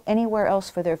cannot go anywhere else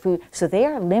for their food, so they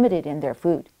are limited in their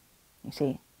food, you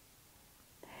see.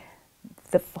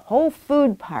 The whole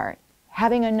food part,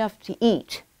 having enough to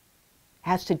eat,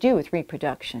 has to do with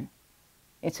reproduction.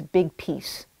 It's a big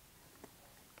piece.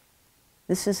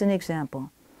 This is an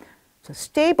example. So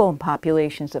stable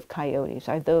populations of coyotes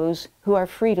are those who are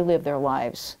free to live their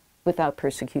lives without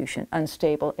persecution.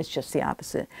 Unstable, it's just the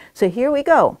opposite. So here we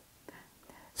go.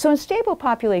 So in stable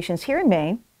populations here in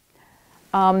Maine,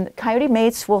 coyote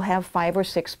mates will have 5 or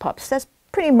 6 pups. That's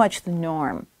pretty much the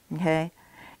norm, okay?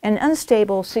 And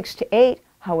unstable, 6 to 8,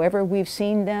 however, we've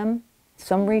seen them,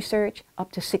 some research,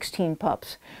 up to 16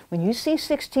 pups. When you see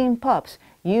 16 pups,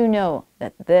 you know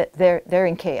that they're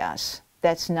in chaos.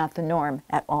 That's not the norm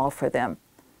at all for them.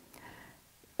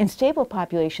 In stable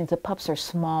populations, the pups are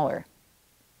smaller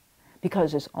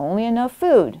because there's only enough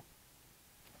food.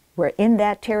 We're in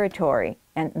that territory,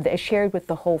 and they're shared with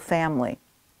the whole family.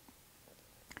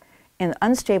 In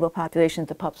unstable populations,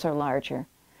 the pups are larger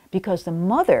because the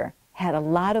mother had a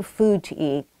lot of food to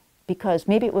eat, because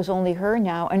maybe it was only her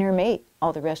now and her mate,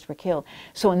 all the rest were killed.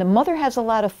 So when the mother has a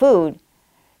lot of food,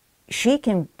 she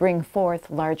can bring forth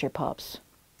larger pups.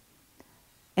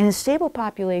 And in stable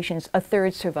populations, a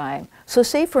third survive. So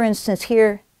say, for instance,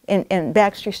 here in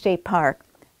Baxter State Park,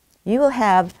 you will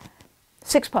have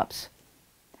 6 pups.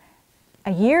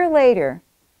 A year later,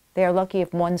 They are lucky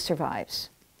if one survives,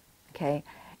 okay?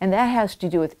 And that has to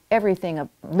do with everything of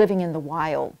living in the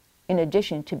wild, in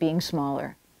addition to being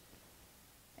smaller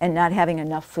and not having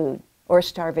enough food, or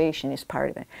starvation is part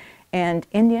of it. And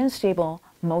in the unstable,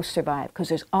 most survive because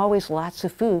there's always lots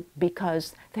of food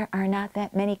because there are not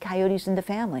that many coyotes in the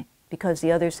family because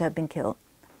the others have been killed.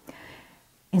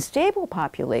 In stable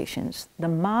populations, the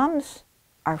moms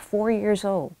are 4 years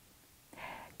old.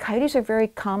 Coyotes are very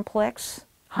complex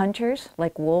hunters,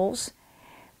 like wolves.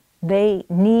 They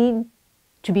need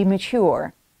to be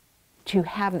mature to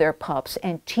have their pups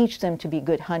and teach them to be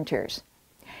good hunters.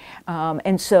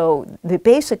 And so they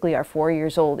basically are 4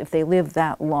 years old if they live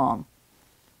that long.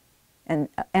 And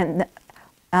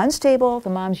unstable, the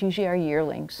moms usually are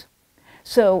yearlings.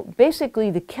 So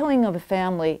basically the killing of a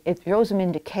family, it throws them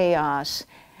into chaos.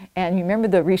 And you remember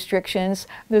the restrictions?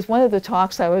 There's one of the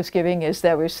talks I was giving is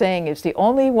that we're saying is the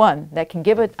only one that can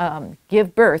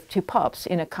give birth to pups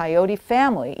in a coyote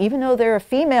family, even though there are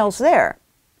females there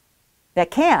that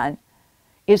can,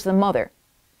 is the mother,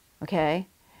 okay?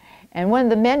 And one of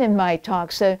the men in my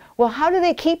talk said, well, how do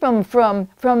they keep them from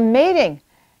mating?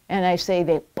 And I say,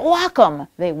 they block them.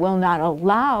 They will not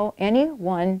allow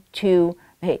anyone to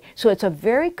mate. So it's a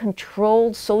very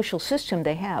controlled social system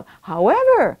they have.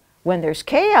 However, when there's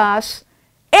chaos,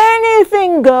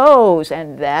 anything goes,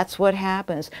 and that's what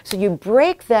happens. So you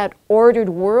break that ordered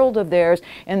world of theirs,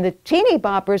 and the teeny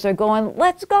boppers are going,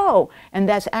 let's go. And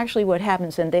that's actually what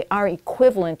happens, and they are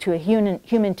equivalent to a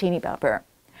human teeny bopper.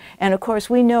 And of course,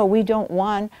 we know we don't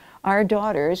want our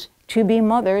daughters to be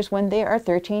mothers when they are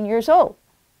 13 years old.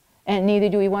 And neither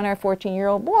do we want our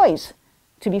 14-year-old boys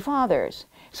to be fathers.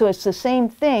 So it's the same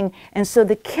thing. And so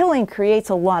the killing creates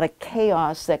a lot of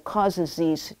chaos that causes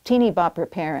these teeny bopper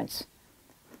parents.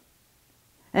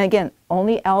 And again,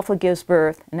 only alpha gives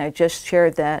birth, and I just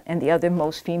shared that, and the other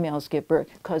most females give birth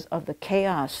because of the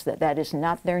chaos, that is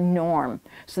not their norm.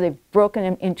 So they've broken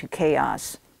them into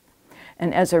chaos.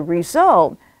 And as a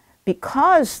result,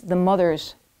 because the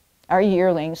mothers are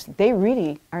yearlings, they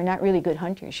really are not really good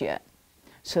hunters yet.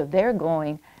 So they're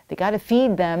going, they got to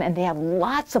feed them, and they have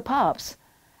lots of pups.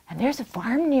 And there's a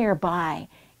farm nearby.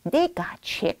 They got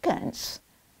chickens.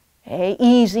 Hey,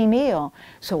 easy meal.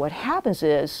 So what happens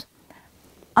is,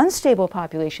 unstable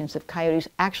populations of coyotes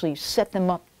actually set them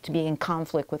up to be in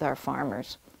conflict with our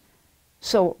farmers.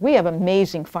 So we have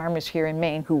amazing farmers here in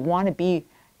Maine who want to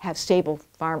have stable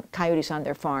coyotes on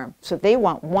their farm. So they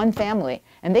want one family,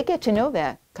 and they get to know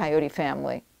that coyote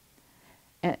family.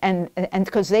 And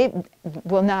because they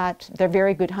will not, they're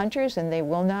very good hunters, and they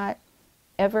will not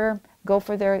ever go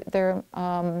for their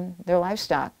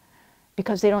livestock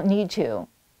because they don't need to,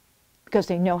 because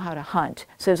they know how to hunt.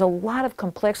 So there's a lot of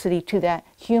complexity to that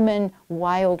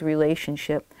human-wild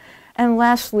relationship. And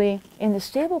lastly, in the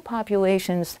stable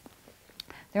populations,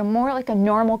 they're more like a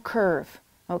normal curve,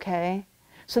 okay?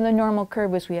 So the normal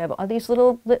curve is we have all these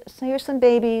little, here's some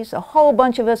babies, a whole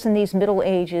bunch of us in these middle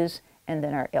ages, and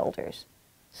then our elders.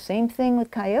 Same thing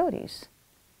with coyotes.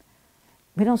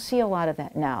 We don't see a lot of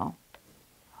that now.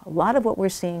 A lot of what we're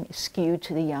seeing is skewed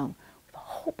to the young. A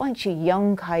whole bunch of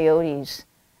young coyotes.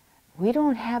 We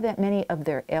don't have that many of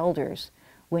their elders.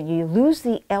 When you lose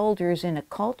the elders in a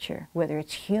culture, whether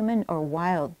it's human or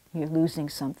wild, you're losing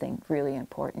something really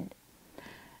important.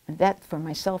 And that, for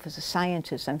myself as a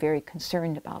scientist, I'm very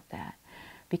concerned about that.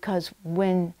 Because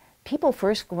when people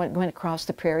first went across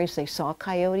the prairies, they saw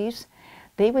coyotes,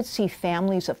 they would see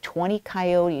families of 20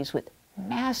 coyotes with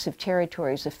massive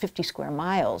territories of 50 square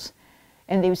miles.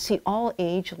 And they would see all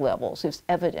age levels. It's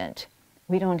evident.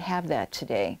 We don't have that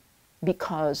today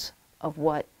because of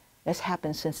what has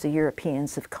happened since the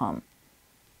Europeans have come.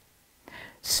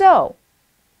 So,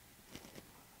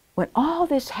 when all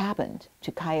this happened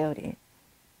to coyote,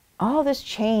 all this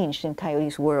changed in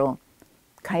coyote's world,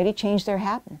 coyote changed their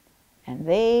happen. And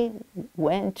they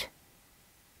went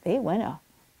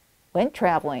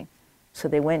traveling. So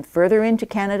they went further into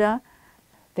Canada.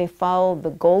 They followed the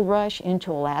gold rush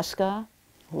into Alaska.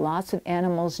 Lots of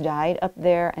animals died up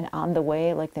there and on the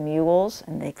way, like the mules,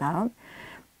 and they found.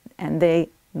 And they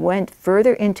went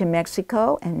further into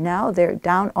Mexico, and now they're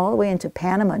down all the way into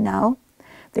Panama now.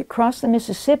 They crossed the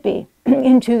Mississippi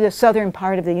into the southern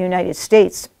part of the United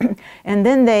States. And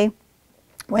then they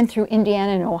went through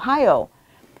Indiana and Ohio,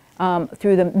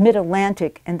 through the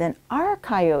mid-Atlantic, and then our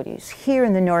coyotes here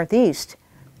in the Northeast,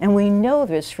 and we know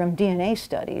this from DNA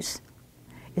studies,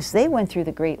 is they went through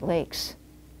the Great Lakes.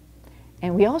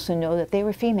 And we also know that they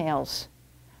were females.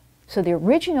 So the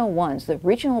original ones, the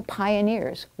original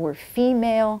pioneers, were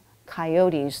female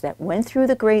coyotes that went through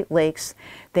the Great Lakes.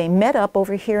 They met up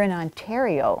over here in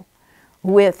Ontario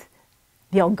with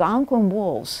the Algonquin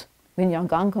wolves. in the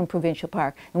Algonquin Provincial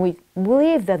Park. And we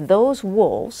believe that those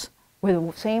wolves were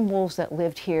the same wolves that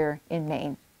lived here in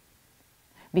Maine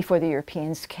before the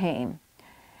Europeans came.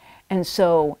 And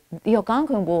so the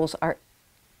Algonquin wolves are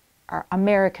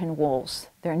American wolves.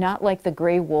 They're not like the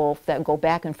gray wolf that go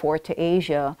back and forth to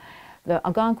Asia. The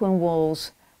Algonquin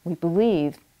wolves, we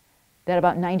believe that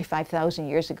about 95,000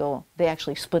 years ago, they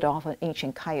actually split off an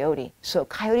ancient coyote. So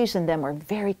coyotes and them are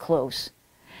very close.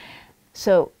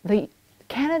 So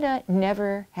Canada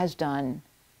never has done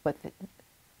what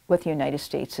the United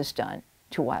States has done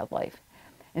to wildlife.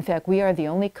 In fact, we are the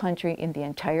only country in the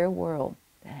entire world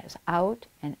that has out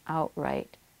and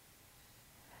outright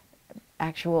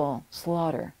actual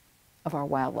slaughter of our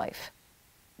wildlife,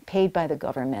 paid by the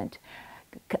government.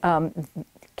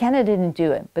 Canada didn't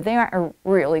do it, but they aren't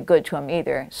really good to them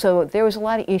either. So there was a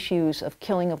lot of issues of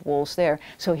killing of wolves there.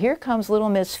 So here comes little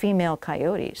Miss Female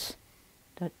Coyotes.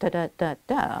 Da, da, da, da,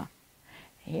 da.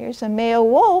 Here's a male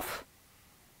wolf.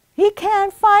 He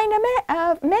can't find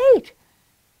a mate.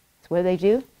 So what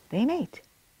do? They mate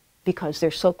because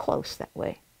they're so close that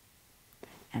way.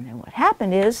 And then what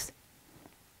happened is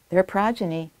their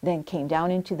progeny then came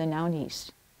down into the now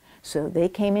east. So they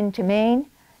came into Maine,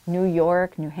 New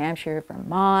York, New Hampshire,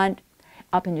 Vermont,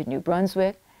 up into New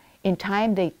Brunswick. In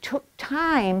time, they took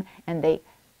time and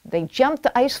they jumped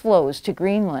the ice floes to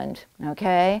Greenland,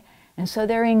 okay? And so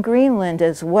they're in Greenland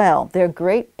as well. They're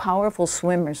great, powerful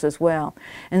swimmers as well.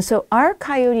 And so our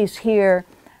coyotes here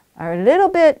are a little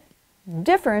bit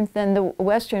different than the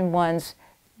western ones,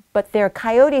 but they're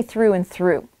coyote through and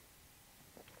through.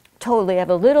 Totally have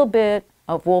a little bit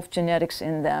of wolf genetics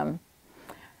in them.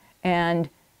 And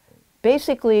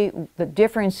basically the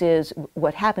difference is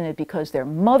what happened is because their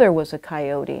mother was a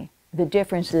coyote. The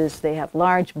difference is they have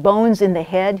large bones in the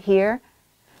head here,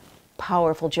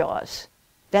 powerful jaws.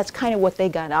 That's kind of what they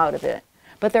got out of it.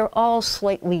 But they're all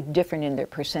slightly different in their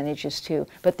percentages too.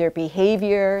 But their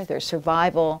behavior, their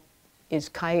survival is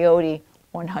coyote,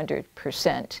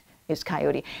 100% is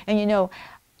coyote. And you know,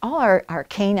 all our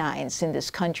canines in this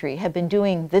country have been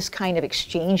doing this kind of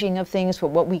exchanging of things for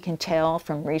what we can tell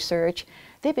from research.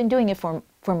 They've been doing it for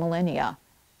millennia.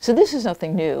 So this is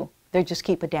nothing new. They just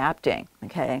keep adapting,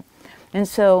 okay? And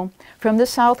so from the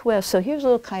Southwest, so here's a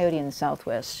little coyote in the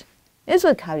Southwest. There's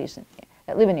little coyotes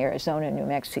that live in Arizona and New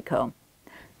Mexico.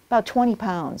 About 20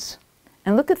 pounds.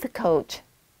 And look at the coat.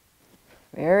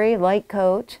 Very light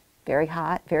coat, very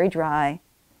hot, very dry.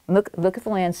 Look at the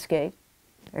landscape,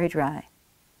 very dry.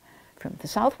 From the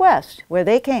Southwest, where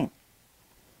they came,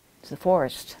 it's the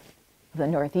forest of the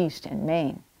Northeast and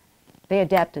Maine. They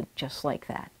adapted just like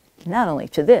that. Not only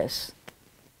to this,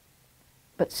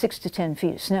 but 6 to 10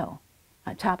 feet of snow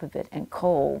on top of it and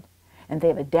cold. And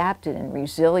they've adapted and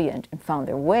resilient and found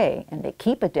their way, and they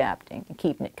keep adapting and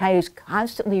keep coyotes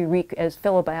constantly, as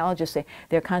fellow biologists say,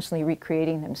 they're constantly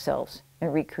recreating themselves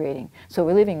and recreating. So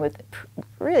we're living with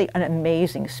really an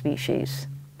amazing species.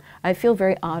 I feel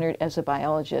very honored as a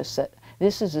biologist that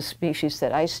this is a species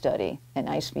that I study and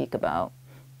I speak about.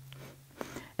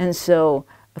 And so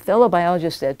a fellow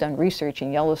biologist that had done research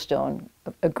in Yellowstone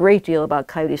a great deal about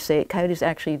coyotes say coyote is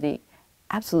actually the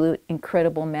absolute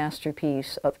incredible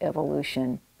masterpiece of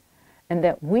evolution, and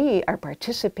that we are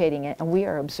participating in it and we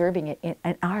are observing it in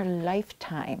our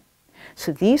lifetime.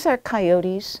 So these are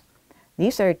coyotes.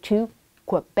 These are 2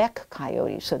 Quebec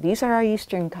coyotes. So these are our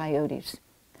eastern coyotes.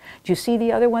 Do you see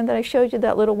the other one that I showed you,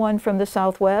 that little one from the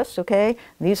Southwest, okay?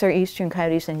 These are eastern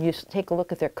coyotes, and you take a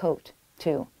look at their coat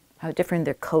too, how different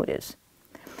their coat is.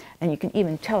 And you can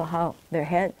even tell how their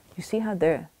head, you see how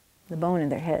the bone in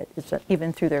their head is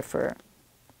even through their fur.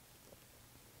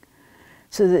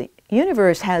 So the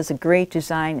universe has a great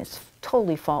design. It's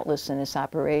totally faultless in its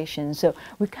operation. So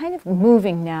we're kind of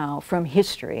moving now from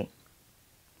history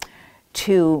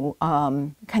to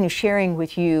kind of sharing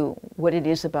with you what it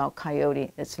is about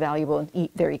coyote that's valuable in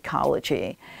their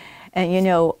ecology. And you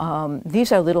know,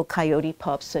 these are little coyote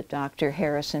pups that Dr.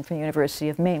 Harrison from the University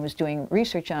of Maine was doing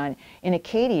research on in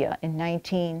Acadia in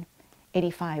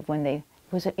 1985 when they,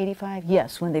 was it 85?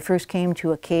 Yes, when they first came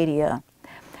to Acadia.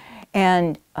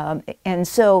 And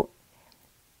so,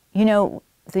 you know,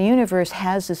 the universe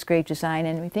has this great design,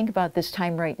 and we think about this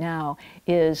time right now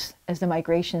is as the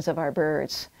migrations of our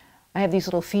birds. I have these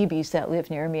little phoebes that live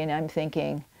near me, and I'm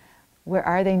thinking, where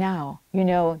are they now? You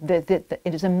know, it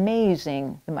is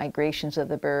amazing, the migrations of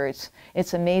the birds.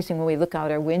 It's amazing when we look out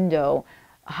our window,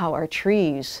 how our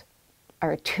trees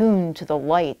are attuned to the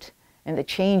light and the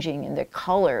changing in their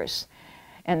colors.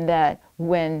 And that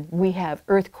when we have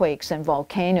earthquakes and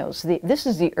volcanoes, this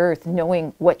is the earth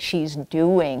knowing what she's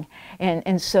doing.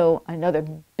 And so another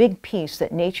big piece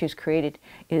that nature's created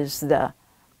is the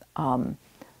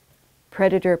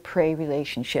predator-prey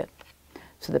relationship.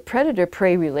 So the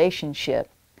predator-prey relationship,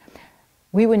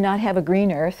 we would not have a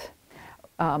green earth.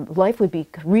 Life would be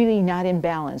really not in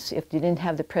balance if you didn't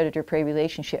have the predator-prey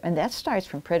relationship. And that starts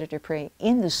from predator-prey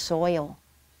in the soil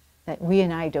that we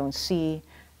and I don't see,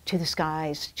 to the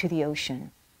skies, to the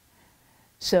ocean.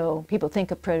 So people think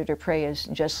of predator-prey as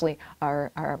just like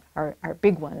our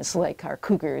big ones, like our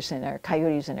cougars and our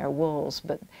coyotes and our wolves,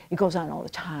 but it goes on all the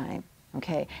time,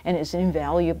 okay? And it's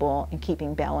invaluable in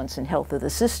keeping balance and health of the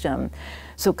system.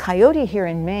 So coyote here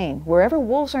in Maine, wherever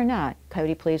wolves are not,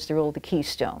 coyote plays the role of the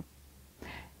keystone.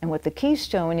 And what the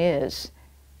keystone is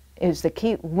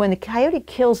when the coyote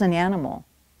kills an animal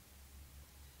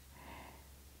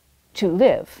to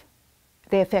live,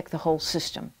 they affect the whole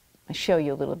system. I'll show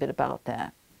you a little bit about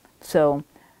that. So,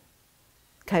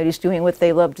 coyotes doing what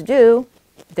they love to do.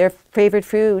 Their favorite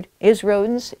food is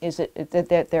rodents. Is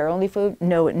it their only food?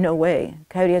 No, no way.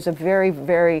 Coyote has a very,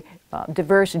 very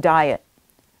diverse diet.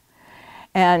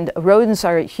 And rodents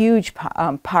are a huge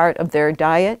part of their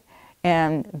diet,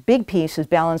 and a big piece is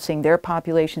balancing their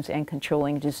populations and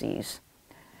controlling disease.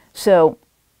 So,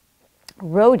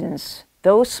 rodents,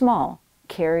 though small,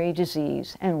 carry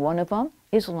disease, and one of them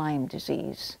is Lyme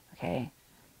disease, okay?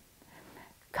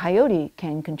 Coyote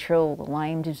can control the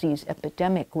Lyme disease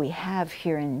epidemic we have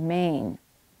here in Maine,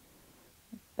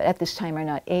 but at this time are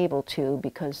not able to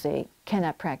because they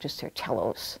cannot practice their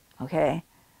telos, okay?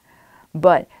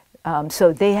 But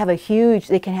so they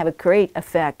can have a great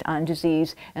effect on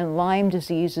disease, and Lyme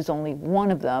disease is only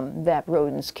one of them that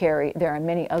rodents carry. There are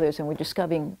many others, and we're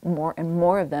discovering more and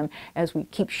more of them as we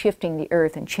keep shifting the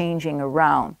earth and changing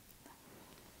around.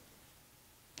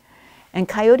 And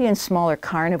coyote and smaller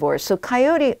carnivores. So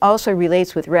coyote also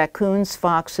relates with raccoons,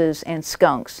 foxes, and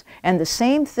skunks. And the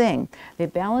same thing, they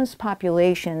balance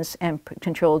populations and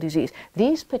control disease.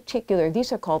 These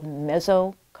are called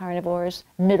mesocarnivores,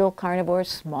 middle carnivores,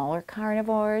 smaller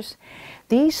carnivores.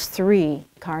 These three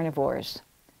carnivores,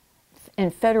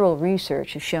 and federal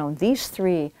research has shown these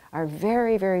three are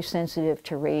very, very sensitive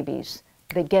to rabies.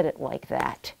 They get it like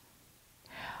that.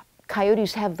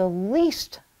 Coyotes have the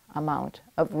least amount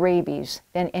of rabies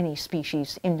than any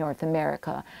species in North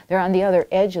America. They're on the other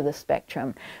edge of the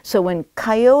spectrum. So when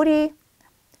coyote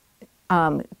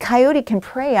can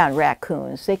prey on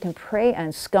raccoons, they can prey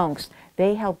on skunks,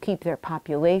 they help keep their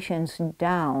populations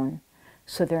down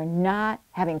so they're not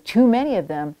having too many of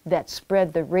them that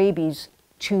spread the rabies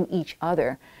to each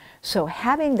other. So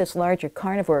having this larger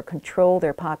carnivore control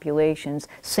their populations,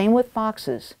 same with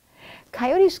foxes.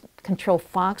 Coyotes control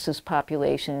foxes'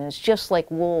 populations just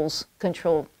like wolves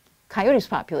control coyotes'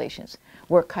 populations.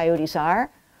 Where coyotes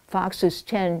are, foxes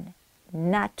tend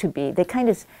not to be. They're kind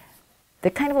of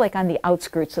like on the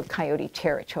outskirts of coyote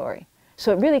territory.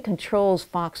 So it really controls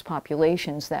fox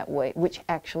populations that way, which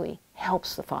actually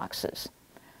helps the foxes.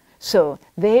 So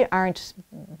they aren't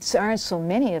so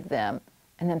many of them,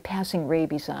 and then passing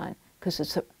rabies on, because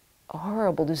it's a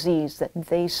horrible disease that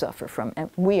they suffer from, and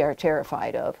we are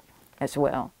terrified of as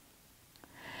well.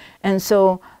 And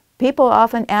so people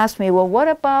often ask me, well, what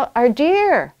about our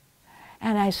deer?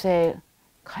 And I say,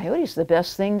 coyote's the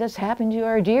best thing that's happened to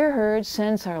our deer herd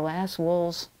since our last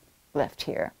wolves left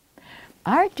here.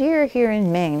 Our deer here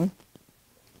in Maine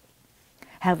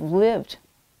have lived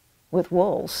with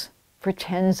wolves for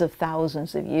tens of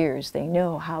thousands of years. They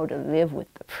know how to live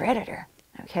with the predator,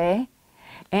 okay?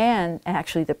 And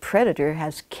actually the predator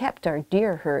has kept our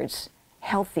deer herds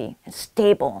healthy and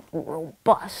stable,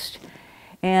 robust.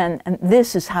 And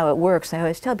this is how it works. I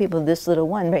always tell people this little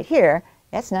one right here,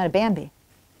 that's not a Bambi.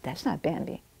 That's not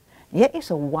Bambi. Yet it's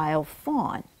a wild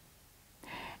fawn.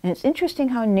 And it's interesting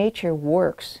how nature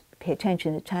works. Pay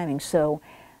attention to timing. So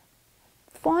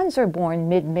fawns are born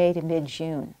mid-May to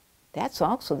mid-June. That's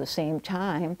also the same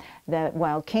time that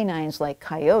wild canines like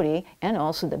coyote and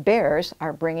also the bears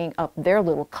are bringing up their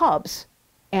little cubs,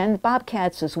 and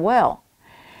bobcats as well.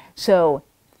 So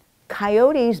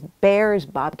coyotes, bears,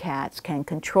 bobcats can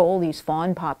control these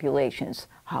fawn populations.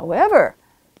 However,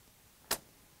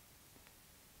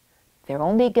 they're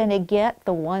only going to get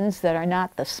the ones that are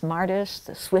not the smartest,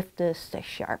 the swiftest, the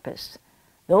sharpest.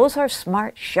 Those are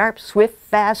smart, sharp, swift,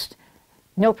 fast,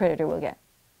 no predator will get.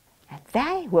 And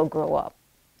they will grow up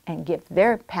and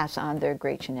pass on their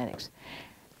great genetics.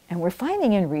 And we're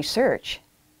finding in research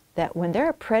that when there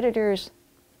are predators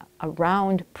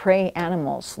around prey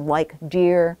animals like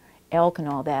deer, elk, and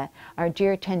all that, our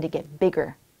deer tend to get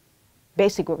bigger.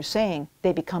 Basically what we're saying,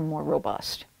 they become more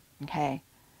robust, okay?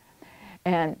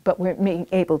 But we're being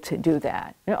able to do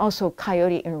that. And also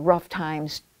coyote in rough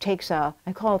times takes I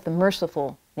call it the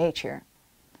merciful nature.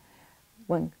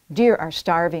 When deer are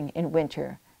starving in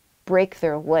winter, break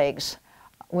their legs.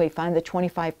 We find that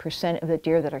 25% of the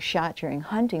deer that are shot during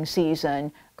hunting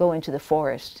season go into the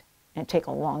forest and take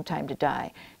a long time to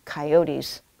die.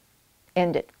 Coyotes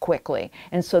end it quickly.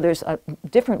 And so there's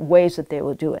different ways that they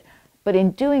will do it. But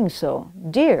in doing so,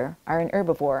 deer are an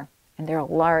herbivore, and they're a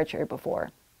large herbivore.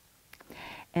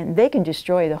 And they can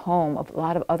destroy the home of a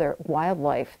lot of other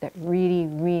wildlife that really,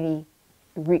 really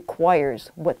requires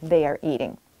what they are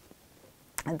eating.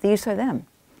 And these are them: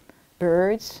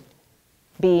 birds,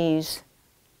 bees,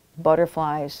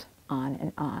 butterflies, on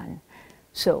and on.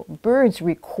 So birds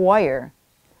require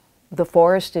the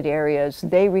forested areas.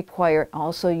 They require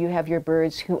also, you have your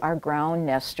birds who are ground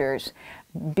nesters.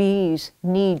 Bees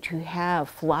need to have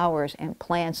flowers and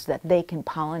plants that they can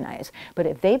pollinize. But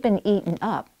if they've been eaten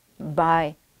up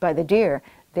by the deer,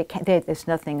 there's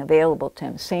nothing available to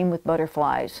them. Same with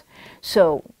butterflies.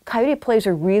 So coyote plays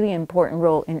a really important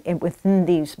role within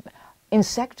these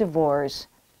insectivores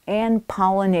and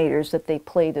pollinators, that they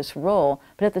play this role,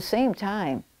 but at the same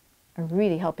time are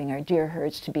really helping our deer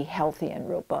herds to be healthy and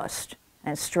robust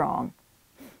and strong.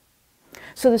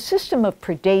 So the system of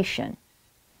predation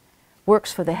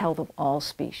works for the health of all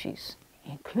species,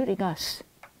 including us.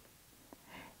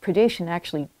 Predation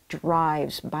actually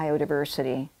drives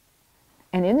biodiversity.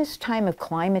 And in this time of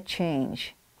climate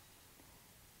change,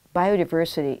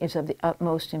 biodiversity is of the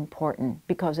utmost importance,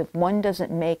 because if one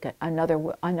doesn't make it, another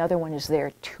one is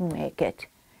there to make it.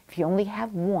 If you only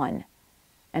have one,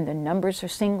 and the numbers are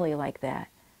singly like that,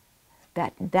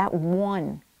 that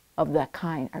one of that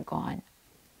kind are gone.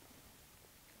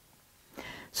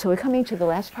 So we're coming to the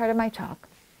last part of my talk,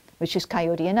 which is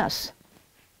coyote and us.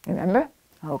 Remember?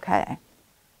 Okay.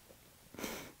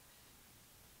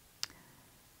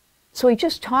 So we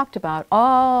just talked about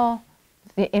all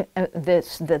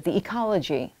the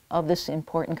ecology of this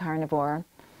important carnivore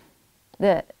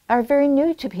that are very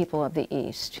new to people of the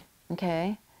East,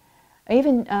 okay?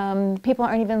 Even people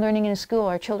aren't even learning in school.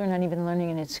 Our children aren't even learning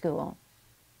it in school.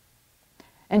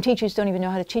 And teachers don't even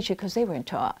know how to teach it because they weren't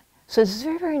taught. So this is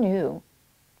very, very new.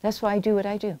 That's why I do what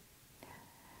I do.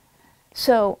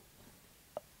 So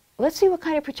let's see what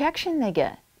kind of protection they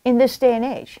get in this day and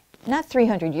age. Not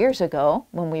 300 years ago,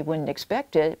 when we wouldn't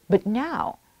expect it, but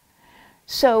now.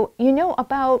 So,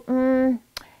 about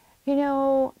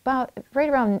right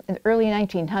around the early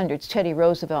 1900s, Teddy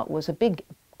Roosevelt was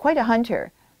quite a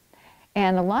hunter.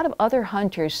 And a lot of other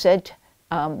hunters said,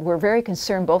 were very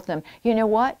concerned, both of them, you know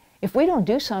what? If we don't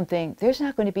do something, there's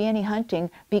not going to be any hunting,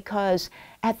 because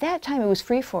at that time it was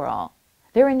free for all.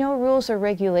 There were no rules or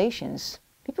regulations.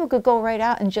 People could go right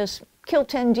out and just kill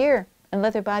 10 deer and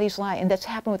let their bodies lie. And that's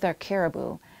happened with our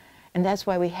caribou. And that's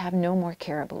why we have no more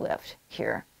caribou left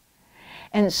here.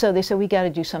 And so they said, we got to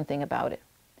do something about it.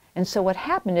 And so what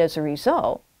happened as a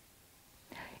result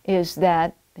is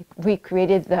that we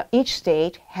created, each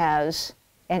state has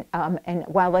an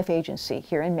wildlife agency.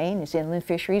 Here in Maine is Inland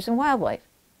Fisheries and Wildlife.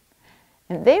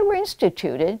 And they were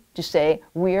instituted to say,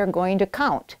 we are going to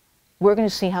count. We're going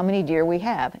to see how many deer we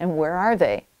have, and where are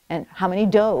they, and how many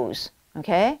does,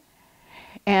 okay?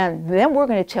 And then we're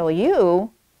going to tell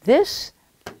you, this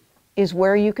is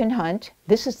where you can hunt.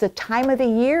 This is the time of the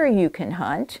year you can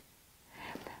hunt.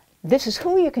 This is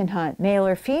who you can hunt, male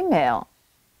or female.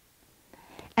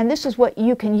 And this is what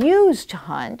you can use to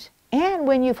hunt. And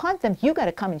when you hunt them, you got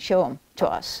to come and show them to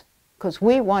us, because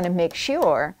we want to make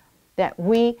sure that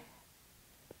we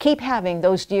keep having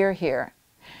those deer here.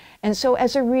 And so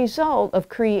as a result of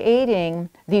creating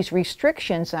these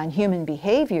restrictions on human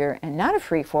behavior and not a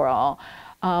free-for-all,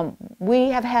 we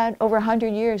have had over 100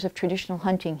 years of traditional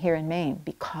hunting here in Maine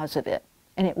because of it,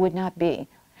 and it would not be.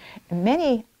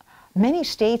 Many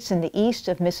states in the east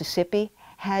of Mississippi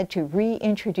had to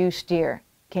reintroduce deer.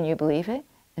 Can you believe it?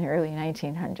 In the early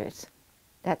 1900s.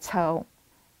 That's how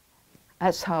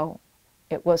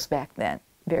it was back then.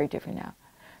 Very different now.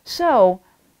 So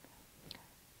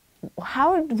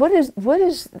what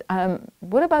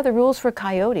about the rules for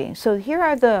coyote? So here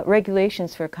are the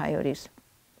regulations for coyotes.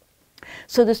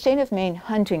 So the state of Maine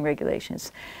hunting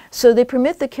regulations. So they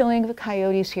permit the killing of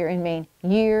coyotes here in Maine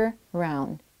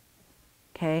year-round,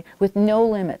 okay, with no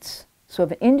limits. So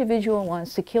if an individual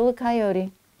wants to kill a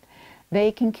coyote,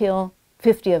 they can kill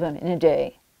 50 of them in a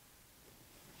day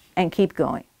and keep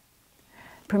going.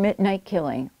 Permit night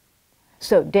killing.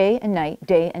 So day and night,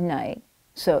 day and night.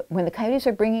 So when the coyotes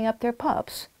are bringing up their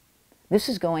pups, this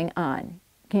is going on.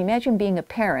 Can you imagine being a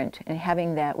parent and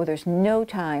having that where there's no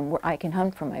time where I can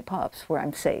hunt for my pups, where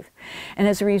I'm safe? And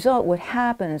as a result, what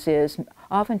happens is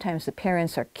oftentimes the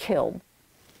parents are killed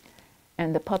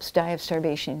and the pups die of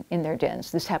starvation in their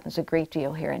dens. This happens a great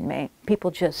deal here in Maine.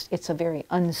 People just, it's a very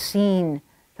unseen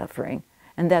suffering.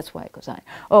 And that's why it goes on.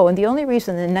 Oh, and the only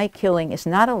reason the night killing is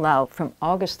not allowed from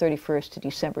August 31st to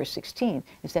December 16th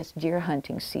is that's deer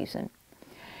hunting season.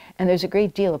 And there's a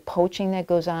great deal of poaching that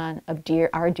goes on of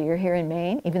our deer here in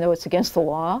Maine, even though it's against the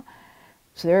law.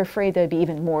 So they're afraid there'd be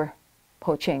even more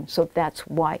poaching. So that's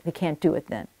why they can't do it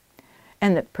then.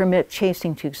 And that permit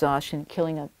chasing to exhaustion,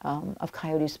 killing of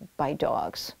coyotes by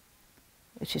dogs,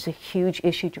 which is a huge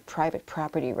issue to private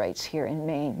property rights here in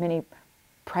Maine. Many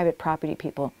private property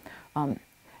people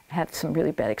have some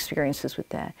really bad experiences with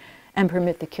that. And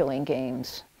permit the killing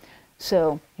games.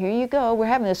 So here you go. We're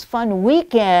having this fun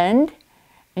weekend.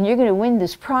 And you're going to win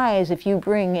this prize if you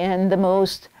bring in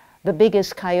the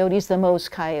biggest coyotes, the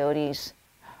most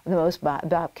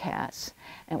bobcats.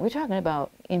 And we're talking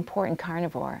about important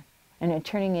carnivore, and then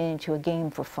turning it into a game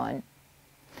for fun.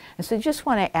 And so I just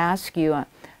want to ask you,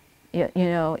 you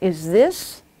know, is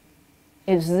this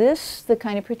the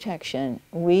kind of protection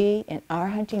we in our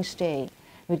hunting state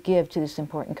would give to this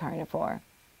important carnivore?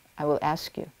 I will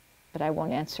ask you, but I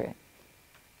won't answer it.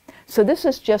 So this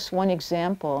is just one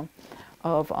example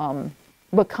of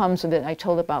what comes of it. I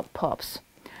told about pups.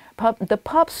 The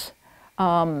pups,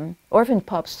 orphan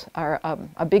pups, are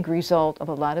a big result of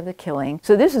a lot of the killing.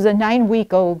 So this is a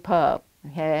 9-week-old pup,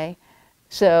 okay?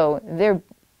 So they're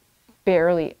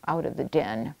barely out of the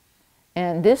den.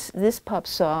 And this pup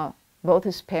saw both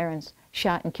his parents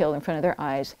shot and killed in front of their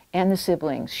eyes, and the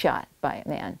siblings shot by a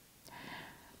man.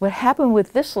 What happened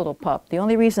with this little pup, the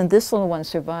only reason this little one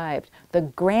survived, the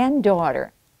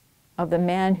granddaughter of the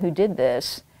man who did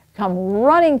this come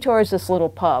running towards this little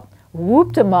pup,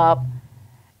 whooped him up,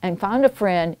 and found a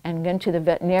friend and went to the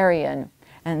veterinarian.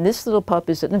 And this little pup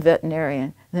is in the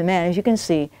veterinarian. The man, as you can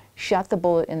see, shot the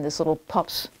bullet in this little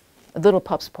pup's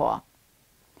paw.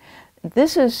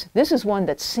 This is one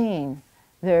that's seen.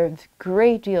 There's a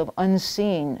great deal of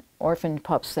unseen orphan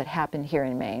pups that happen here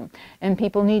in Maine, and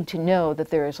people need to know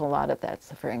that there is a lot of that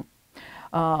suffering.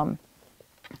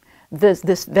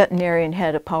 This veterinarian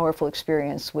had a powerful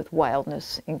experience with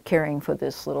wildness in caring for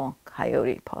this little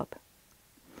coyote pup.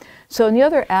 So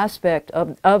the aspect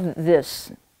of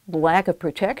this lack of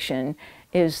protection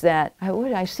is that, where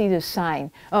did I see this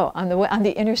sign? Oh, on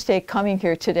the interstate coming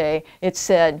here today, it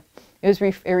said, it was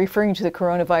referring to the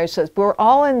coronavirus, says, we're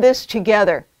all in this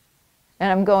together.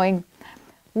 And I'm going,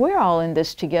 we're all in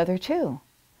this together too.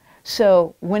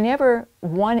 So whenever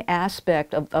one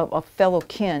aspect of fellow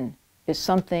kin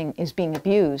is being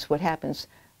abused, what happens?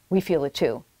 We feel it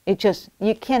too.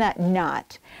 You cannot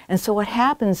not. And so what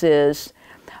happens is,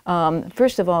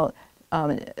 first of all,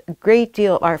 a great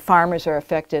deal our farmers are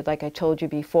affected, like I told you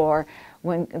before.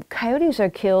 When coyotes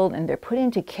are killed and they're put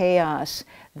into chaos,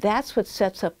 that's what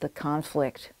sets up the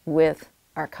conflict with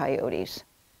our coyotes.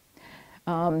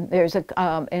 And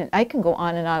I can go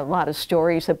on and on a lot of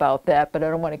stories about that, but I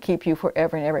don't want to keep you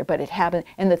forever and ever, but it happened.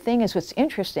 And the thing is, what's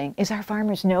interesting is our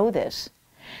farmers know this.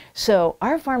 So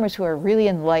our farmers who are really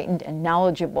enlightened and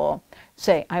knowledgeable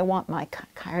say, I want my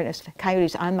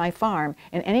coyotes on my farm,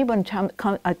 and anyone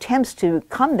attempts to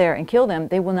come there and kill them,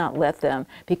 they will not let them,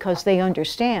 because they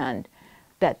understand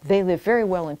that they live very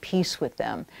well in peace with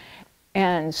them.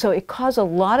 And so it caused a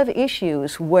lot of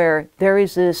issues where there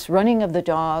is this running of the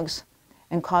dogs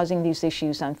and causing these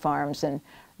issues on farms. And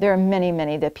there are many,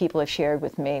 many that people have shared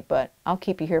with me, but I'll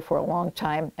keep you here for a long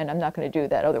time, and I'm not going to do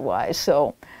that otherwise.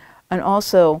 So, and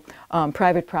also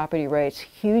private property rights,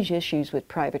 huge issues with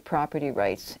private property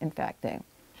rights, in fact,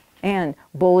 and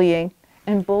bullying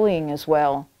as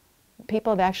well.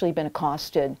 People have actually been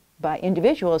accosted by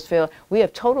individuals feel we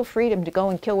have total freedom to go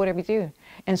and kill whatever we do.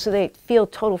 And so they feel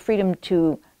total freedom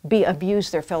to abuse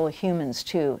their fellow humans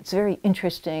too. It's very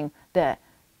interesting that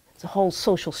it's a whole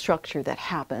social structure that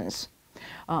happens.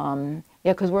 Yeah,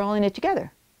 because we're all in it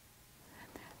together.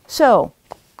 So,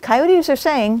 coyotes are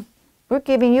saying, we're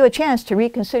giving you a chance to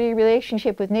reconsider your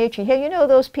relationship with nature. Hey, you know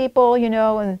those people, you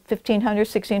know, in 1500s,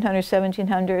 1600s,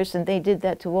 1700s, and they did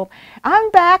that to wolf. I'm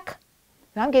back.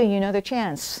 I'm giving you another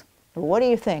chance. What do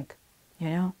you think? You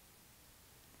know?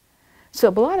 So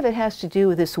a lot of it has to do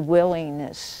with this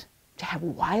willingness to have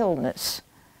wildness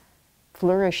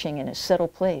flourishing in a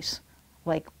settled place,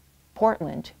 like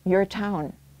Portland, your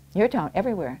town,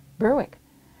 everywhere, Berwick,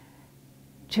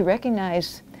 to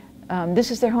recognize this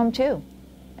is their home too,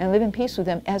 and live in peace with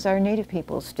them as our native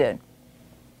peoples did.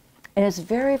 And it's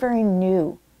very, very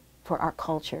new for our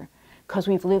culture because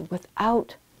we've lived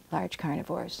without large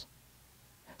carnivores.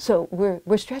 So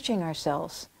we're stretching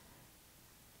ourselves.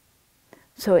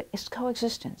 So it's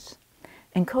coexistence.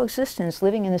 And coexistence,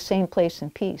 living in the same place in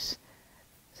peace.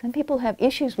 Some people have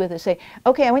issues with it, say,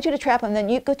 okay, I want you to trap them, then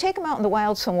you go take them out in the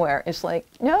wild somewhere. It's like,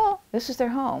 no, this is their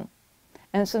home.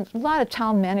 And so a lot of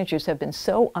town managers have been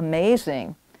so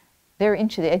amazing. They're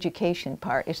into the education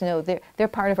part. It's, no, they're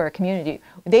part of our community.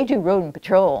 They do rodent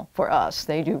patrol for us.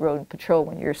 They do rodent patrol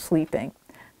when you're sleeping.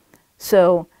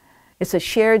 So it's a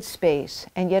shared space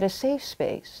and yet a safe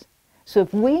space. So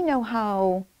if we know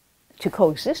how to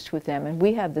coexist with them and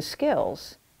we have the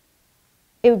skills,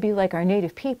 it would be like our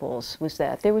native peoples was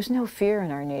that. There was no fear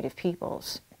in our native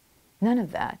peoples. None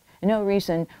of that. No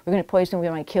reason we're going to poison, we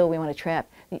want to kill, we want to trap.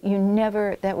 You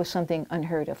never, that was something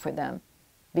unheard of for them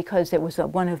because it was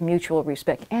one of mutual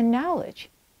respect and knowledge.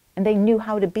 And they knew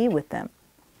how to be with them.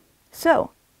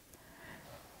 So,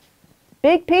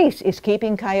 big piece is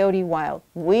keeping coyote wild.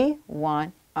 We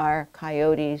want our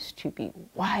coyotes to be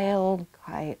wild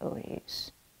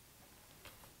coyotes.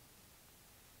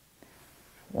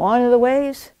 One of the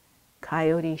ways,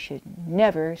 coyotes should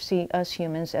never see us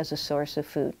humans as a source of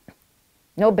food.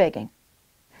 No begging.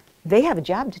 They have a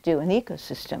job to do in the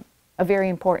ecosystem, a very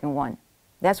important one.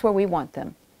 That's where we want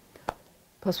them.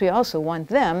 Plus we also want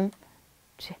them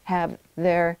to have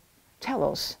their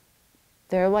telos,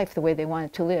 their life the way they want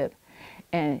it to live.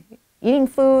 And eating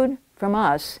food from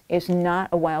us is not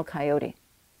a wild coyote.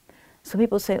 So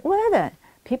people say, what are that?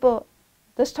 People,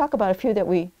 let's talk about a few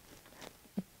that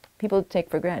people take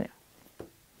for granted.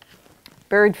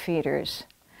 Bird feeders.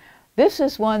 This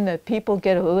is one that people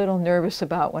get a little nervous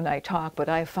about when I talk, but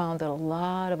I found that a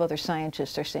lot of other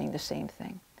scientists are saying the same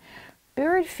thing.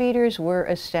 Bird feeders were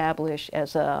established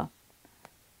as a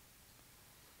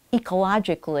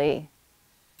ecologically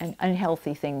an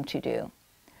unhealthy thing to do.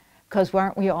 Because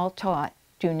aren't we all taught,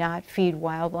 do not feed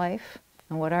wildlife?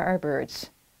 And what are our birds?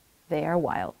 They are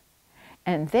wild.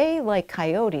 And they, like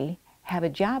coyote, have a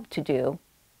job to do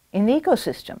in the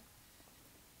ecosystem.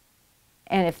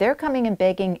 And if they're coming and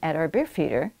begging at our bird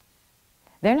feeder,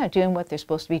 they're not doing what they're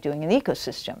supposed to be doing in the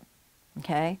ecosystem,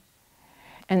 okay?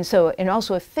 And so, and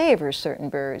also it favors certain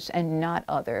birds and not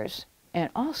others. And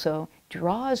also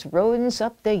draws rodents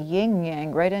up the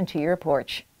yin-yang right into your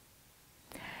porch.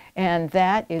 And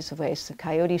that is the way the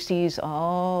coyote sees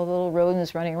all the little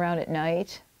rodents running around at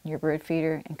night, your bird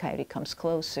feeder, and coyote comes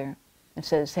closer and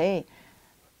says, hey,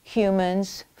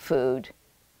 humans, food,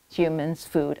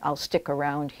 I'll stick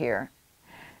around here.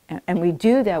 And we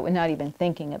do that with not even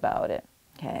thinking about it,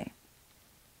 okay?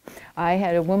 I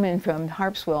had a woman from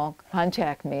Harpswell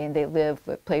contact me, and they live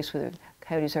a place where the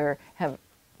coyotes have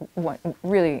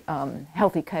really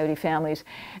healthy coyote families,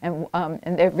 and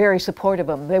they're very supportive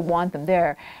of them. They want them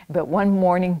there. But one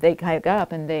morning they got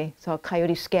up and they saw a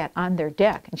coyote scat on their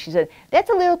deck, and she said, that's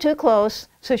a little too close.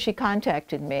 So she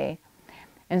contacted me.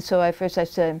 And so I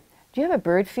said, do you have a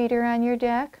bird feeder on your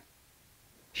deck?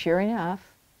 Sure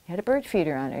enough, had a bird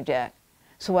feeder on her deck.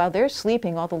 So while they're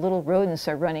sleeping, all the little rodents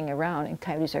are running around, and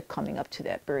coyotes are coming up to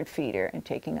that bird feeder and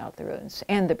taking out the rodents,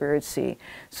 and the birds see.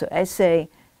 So I say,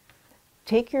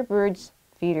 take your bird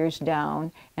feeders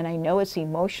down, and I know it's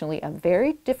emotionally a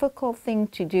very difficult thing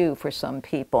to do for some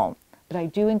people, but I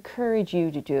do encourage you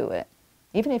to do it,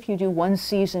 even if you do one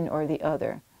season or the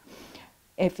other.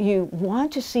 If you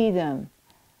want to see them,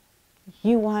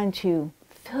 you want to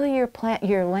fill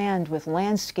your land with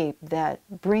landscape that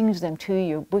brings them to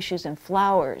you, bushes and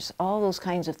flowers, all those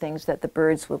kinds of things that the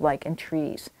birds would like, and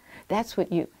trees. That's what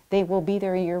they will be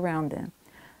there year-round then.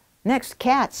 Next,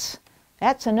 cats.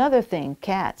 That's another thing,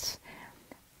 cats.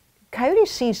 Coyote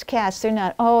sees cats, they're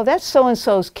not, oh, that's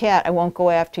so-and-so's cat, I won't go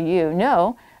after you.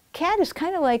 No, cat is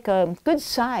kind of like a good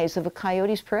size of a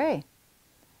coyote's prey.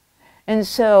 And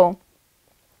so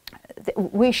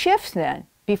we shift then.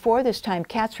 Before this time,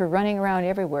 cats were running around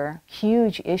everywhere,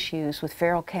 huge issues with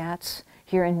feral cats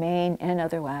here in Maine and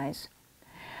otherwise.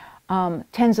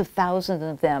 Tens of thousands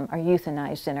of them are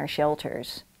euthanized in our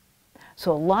shelters.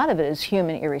 So a lot of it is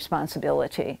human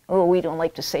irresponsibility. Oh, we don't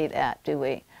like to say that, do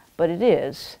we? But it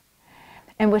is.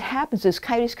 And what happens is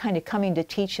coyotes kind of coming to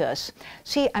teach us,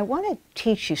 see, I want to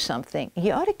teach you something.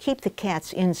 You ought to keep the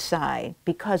cats inside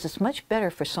because it's much better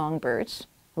for songbirds,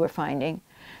 we're finding,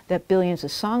 that billions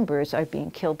of songbirds are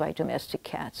being killed by domestic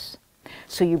cats.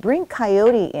 So you bring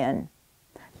coyote in,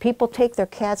 people take their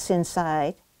cats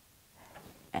inside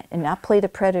and not play the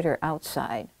predator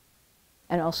outside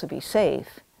and also be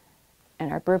safe.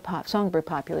 And our songbird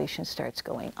population starts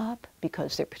going up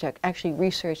because they're protected. Actually,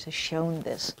 research has shown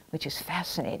this, which is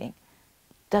fascinating.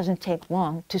 Doesn't take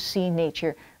long to see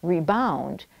nature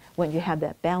rebound when you have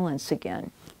that balance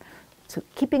again. So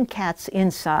keeping cats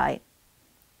inside.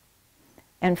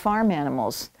 And farm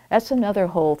animals, that's another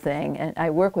whole thing. And I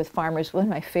work with farmers. One of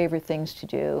my favorite things to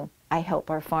do, I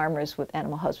help our farmers with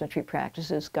animal husbandry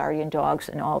practices, guardian dogs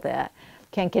and all that.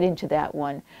 Can't get into that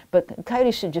one. But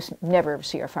coyotes should just never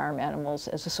see our farm animals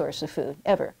as a source of food,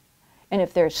 ever. And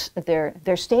if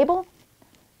they're stable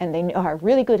and they are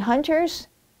really good hunters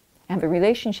and have a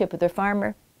relationship with their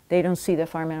farmer, they don't see their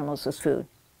farm animals as food.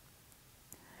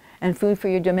 And food for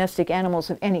your domestic animals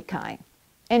of any kind.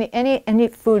 Any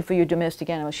food for your domestic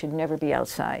animals should never be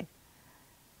outside.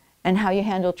 And how you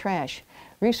handle trash.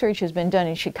 Research has been done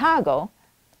in Chicago,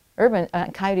 urban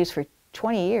coyotes for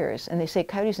 20 years, and they say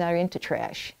coyotes not into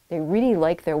trash. They really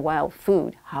like their wild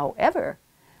food. However,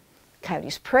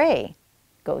 coyotes' prey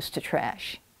goes to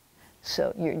trash.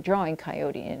 So you're drawing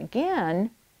coyote in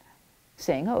again,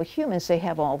 saying, oh, humans, they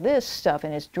have all this stuff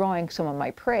and it's drawing some of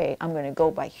my prey. I'm going to go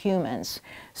by humans.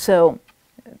 So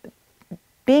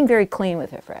being very clean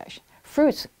with their trash.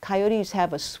 Fruits, coyotes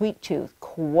have a sweet tooth,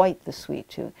 quite the sweet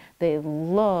tooth. They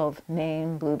love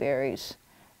Maine blueberries.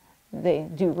 They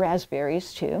do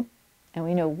raspberries too. And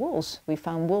we know wolves, we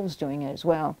found wolves doing it as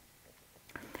well.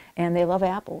 And they love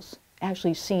apples.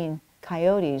 Actually seen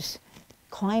coyotes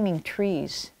climbing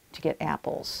trees to get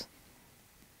apples.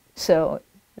 So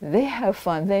they have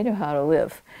fun, they know how to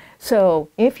live. So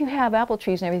if you have apple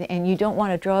trees and everything and you don't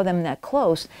want to draw them that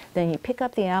close, then you pick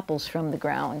up the apples from the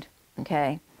ground,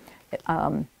 okay?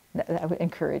 I would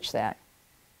encourage that.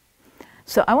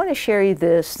 So I want to share you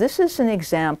this. This is an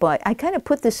example. I kind of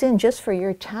put this in just for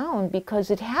your town because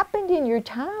it happened in your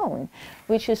town,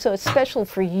 which is so it's special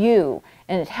for you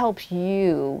and it helps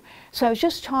you. So I was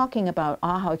just talking about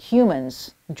how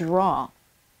humans draw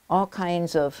all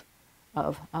kinds of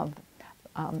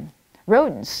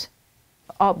rodents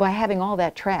by having all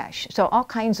that trash. So all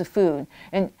kinds of food.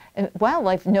 And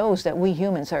wildlife knows that we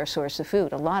humans are a source of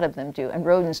food. A lot of them do. And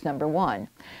rodents number one.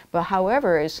 But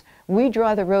however, as we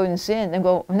draw the rodents in and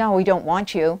go, no, we don't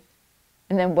want you.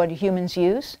 And then what do humans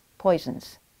use?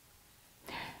 Poisons.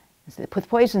 So they put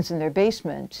poisons in their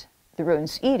basement. The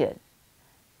rodents eat it.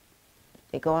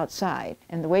 They go outside.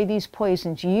 And the way these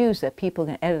poisons use that people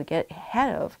can get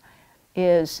ahead of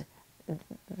is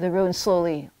the rodent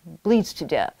slowly bleeds to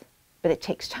death. But it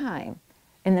takes time.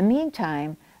 In the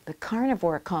meantime, the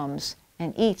carnivore comes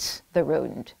and eats the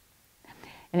rodent.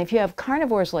 And if you have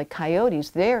carnivores like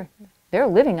coyotes, they're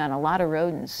living on a lot of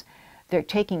rodents. They're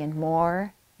taking in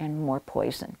more and more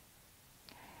poison.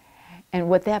 And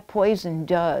what that poison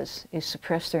does is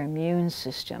suppress their immune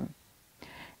system.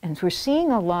 And we're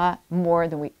seeing a lot more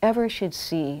than we ever should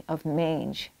see of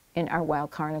mange in our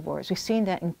wild carnivores. We've seen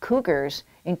that in cougars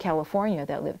in California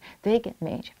that live, they get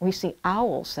mange. We see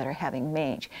owls that are having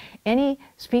mange. Any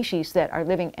species that are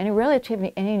living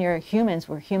relatively any near humans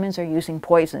where humans are using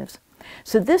poisons.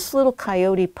 So this little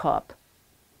coyote pup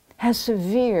has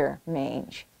severe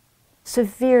mange.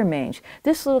 Severe mange.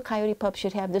 This little coyote pup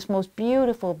should have this most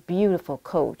beautiful, beautiful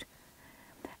coat.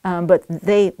 But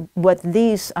these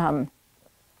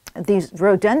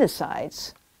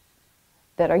rodenticides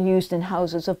that are used in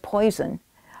houses of poison,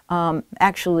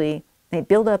 actually, they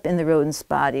build up in the rodents'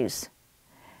 bodies.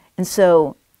 And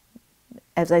so,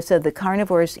 as I said, the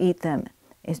carnivores eat them.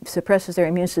 It suppresses their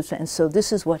immune system, and so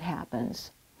this is what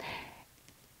happens.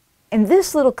 And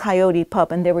this little coyote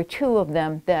pup, and there were two of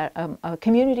them that a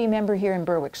community member here in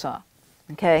Berwick saw,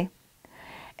 okay?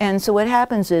 And so what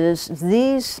happens is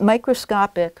these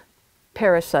microscopic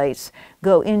parasites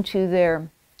go into their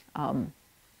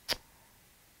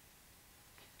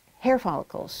hair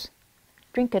follicles,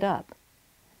 drink it up,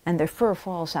 and their fur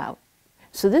falls out.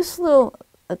 So this little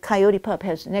coyote pup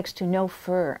has next to no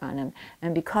fur on him,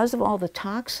 and because of all the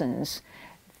toxins,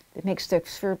 it makes their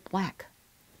fur black.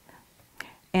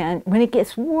 And when it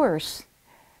gets worse,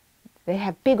 they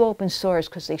have big open sores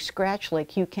because they scratch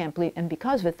like you can't believe, and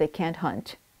because of it, they can't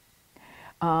hunt.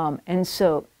 And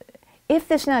so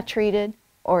if it's not treated,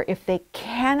 or if they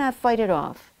cannot fight it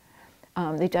off,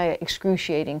 they die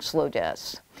excruciating slow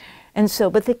deaths. And so,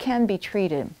 but they can be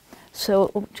treated.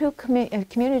 So a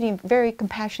community, very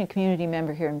compassionate community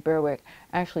member here in Berwick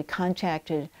actually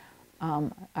contacted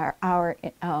our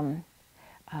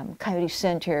Coyote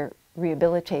Center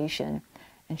Rehabilitation,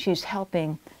 and she's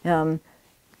helping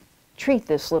treat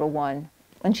this little one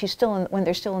when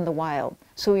they're still in the wild.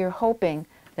 So we are hoping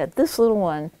that this little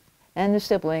one and the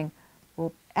sibling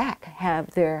will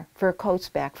have their fur coats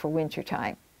back for winter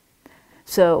time.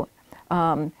 So,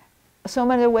 so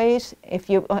many ways, if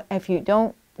you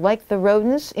don't like the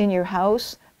rodents in your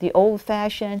house, the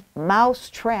old-fashioned mouse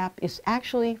trap is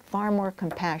actually far more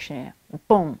compassionate.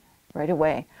 Boom, right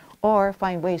away. Or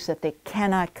find ways that they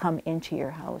cannot come into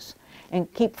your house.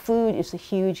 And keep food is a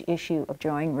huge issue of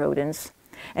drawing rodents.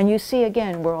 And you see,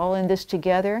 again, we're all in this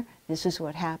together. This is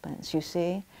what happens, you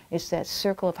see? It's that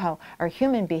circle of how our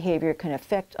human behavior can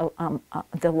affect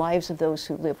the lives of those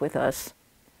who live with us.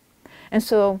 And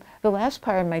so the last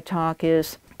part of my talk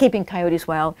is keeping coyotes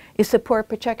wild, is support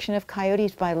protection of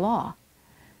coyotes by law.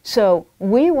 So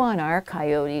we want our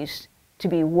coyotes to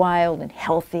be wild and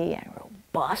healthy and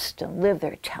robust and live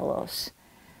their telos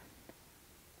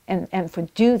and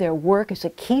do their work as a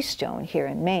keystone here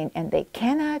in Maine. And they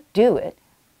cannot do it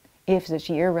if this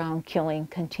year-round killing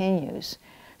continues.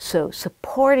 So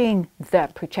supporting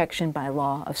that protection by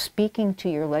law, of speaking to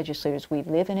your legislators. We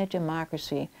live in a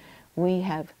democracy. We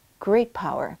have great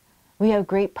power. We have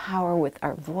great power with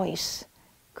our voice,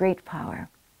 great power.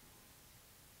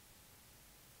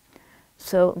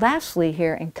 So lastly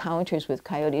here, encounters with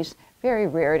coyotes. Very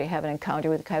rare to have an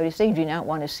encounter with coyotes. They do not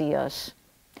want to see us.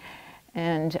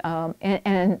 And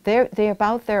they're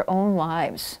about their own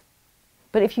lives.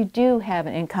 But if you do have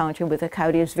an encounter with a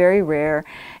coyote, it's very rare,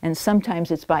 and sometimes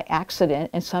it's by accident,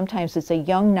 and sometimes it's a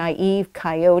young, naive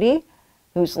coyote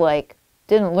who's like,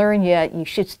 didn't learn yet, you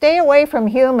should stay away from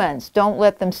humans, don't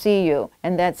let them see you.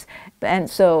 And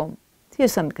so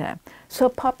here's some kind. So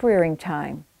pup rearing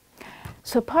time.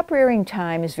 So pup rearing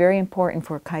time is very important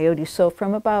for coyotes. So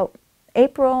from about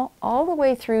April all the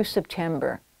way through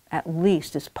September, at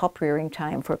least, is pup rearing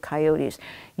time for coyotes.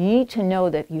 You need to know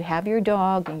that you have your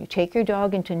dog and you take your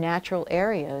dog into natural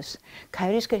areas.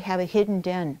 Coyotes could have a hidden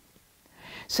den.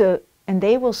 So, and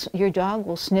your dog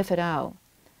will sniff it out.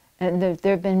 And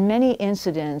there have been many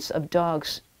incidents of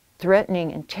dogs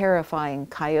threatening and terrifying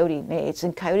coyote mates,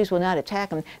 and coyotes will not attack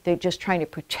them. They're just trying to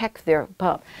protect their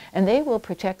pup. And they will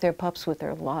protect their pups with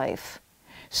their life.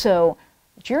 So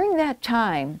during that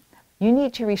time, you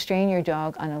need to restrain your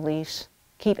dog on a leash.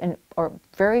 Or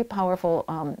very powerful,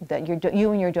 that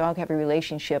you and your dog have a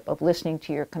relationship of listening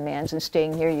to your commands and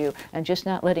staying near you and just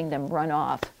not letting them run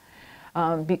off,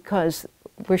 because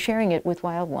we're sharing it with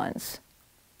wild ones.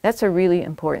 That's a really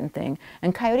important thing.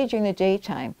 And coyote during the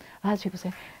daytime, a lot of people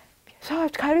say, so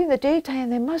it's coyote in the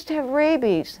daytime, they must have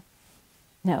rabies.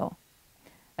 No.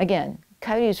 Again,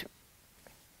 coyotes,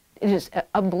 it is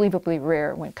unbelievably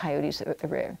rare when coyotes are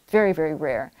rare, very, very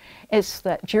rare. It's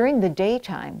that during the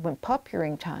daytime, when pup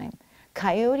rearing time,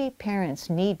 coyote parents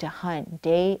need to hunt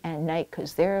day and night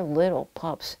because their little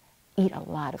pups eat a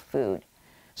lot of food.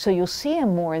 So you'll see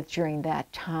them more during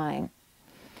that time.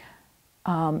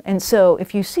 And so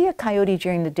if you see a coyote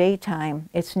during the daytime,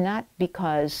 it's not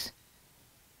because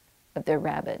they're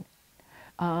rabid.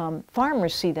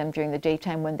 Farmers see them during the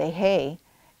daytime when they hay,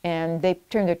 and they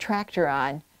turn their tractor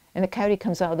on, and the coyote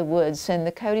comes out of the woods, and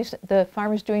the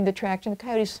farmer's doing the tractor, and the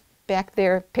coyote's back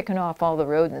there picking off all the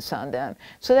rodents on them.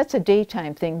 So that's a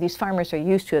daytime thing. These farmers are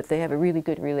used to it. They have a really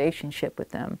good relationship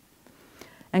with them.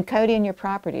 And coyote on your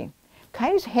property.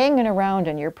 Coyotes hanging around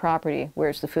on your property.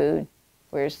 Where's the food?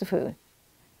 Where's the food?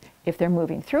 If they're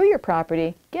moving through your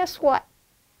property, guess what?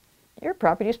 Your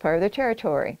property is part of their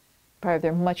territory, part of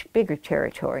their much bigger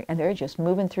territory, and they're just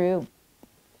moving through.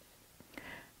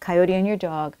 Coyote and your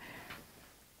dog.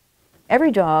 Every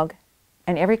dog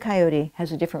and every coyote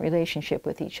has a different relationship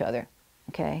with each other,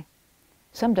 okay?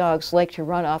 Some dogs like to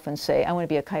run off and say, I want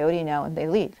to be a coyote now, and they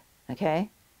leave, okay?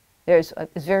 There's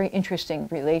very interesting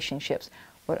relationships.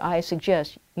 What I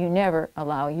suggest, you never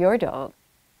allow your dog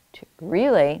to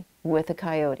relay with a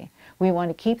coyote. We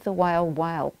want to keep the wild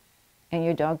wild and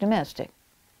your dog domestic.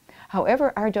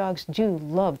 However, our dogs do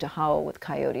love to howl with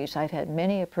coyotes. I've had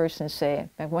many a person say,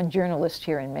 one journalist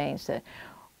here in Maine said,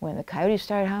 when the coyotes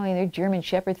start howling, their German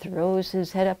Shepherd throws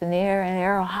his head up in the air and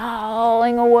they're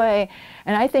howling away.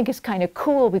 And I think it's kind of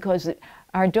cool because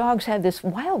our dogs have this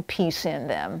wild piece in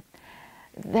them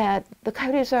that the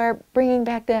coyotes are bringing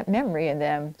back that memory in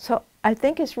them. So I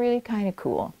think it's really kind of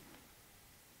cool.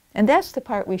 And that's the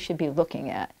part we should be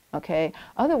looking at, okay?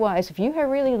 Otherwise, if you have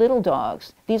really little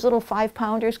dogs, these little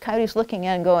 5-pounders, coyotes looking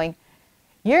at and going,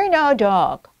 you're no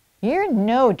dog. You're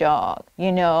no dog,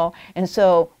 you know. And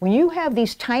so when you have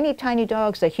these tiny, tiny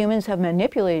dogs that humans have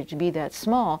manipulated to be that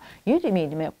small, you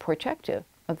need to be protective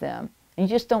of them. And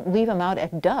you just don't leave them out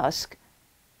at dusk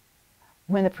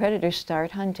when the predators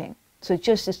start hunting. So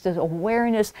it's this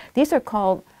awareness. These are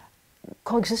called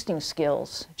coexisting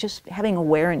skills, just having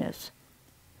awareness.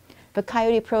 If a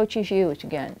coyote approaches you, which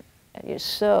again, is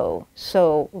so,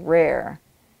 so rare,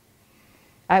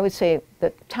 I would say the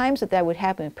times that would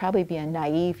happen would probably be a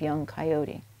naive young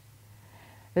coyote.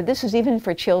 But this is even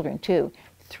for children too.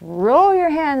 Throw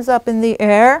your hands up in the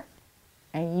air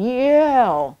and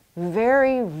yell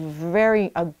very,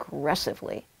 very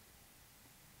aggressively.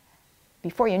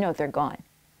 Before you know it, they're gone.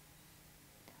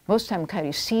 Most of the time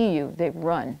coyotes see you, they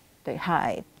run, they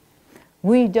hide.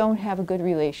 We don't have a good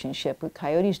relationship with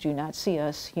coyotes. Do not see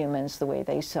us humans the way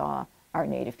they saw our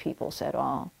native peoples at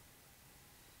all.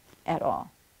 At all.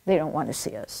 They don't want to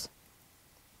see us.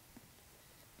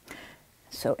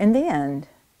 So in the end,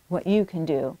 what you can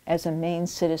do as a Maine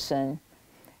citizen,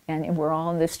 and we're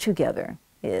all in this together,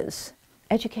 is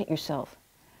educate yourself.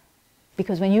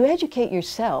 Because when you educate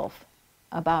yourself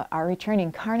about our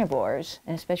returning carnivores,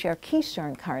 and especially our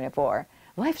keystone carnivore,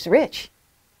 life's rich.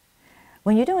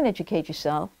 When you don't educate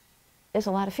yourself, there's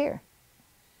a lot of fear.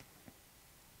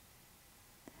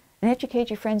 And educate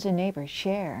your friends and neighbors.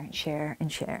 Share and share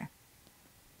and share.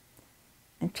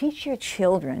 And teach your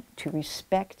children to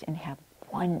respect and have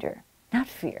wonder, not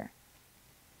fear.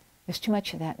 There's too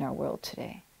much of that in our world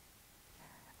today.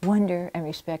 Wonder and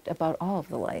respect about all of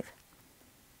the life.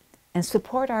 And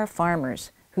support our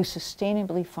farmers who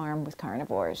sustainably farm with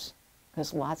carnivores,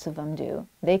 because lots of them do.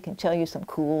 They can tell you some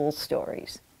cool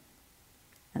stories.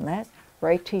 And let's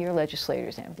write to your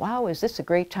legislators. And wow, is this a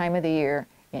great time of the year,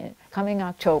 in coming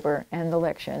October and the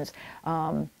elections,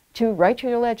 to write to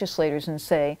your legislators and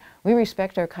say, we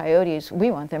respect our coyotes,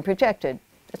 we want them protected.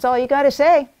 That's all you got to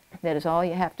say. That is all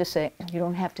you have to say. You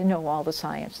don't have to know all the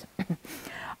science.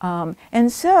 And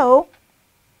so,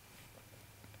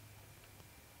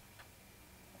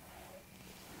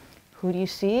 who do you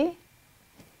see?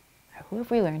 Who have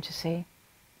we learned to see?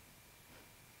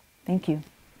 Thank you.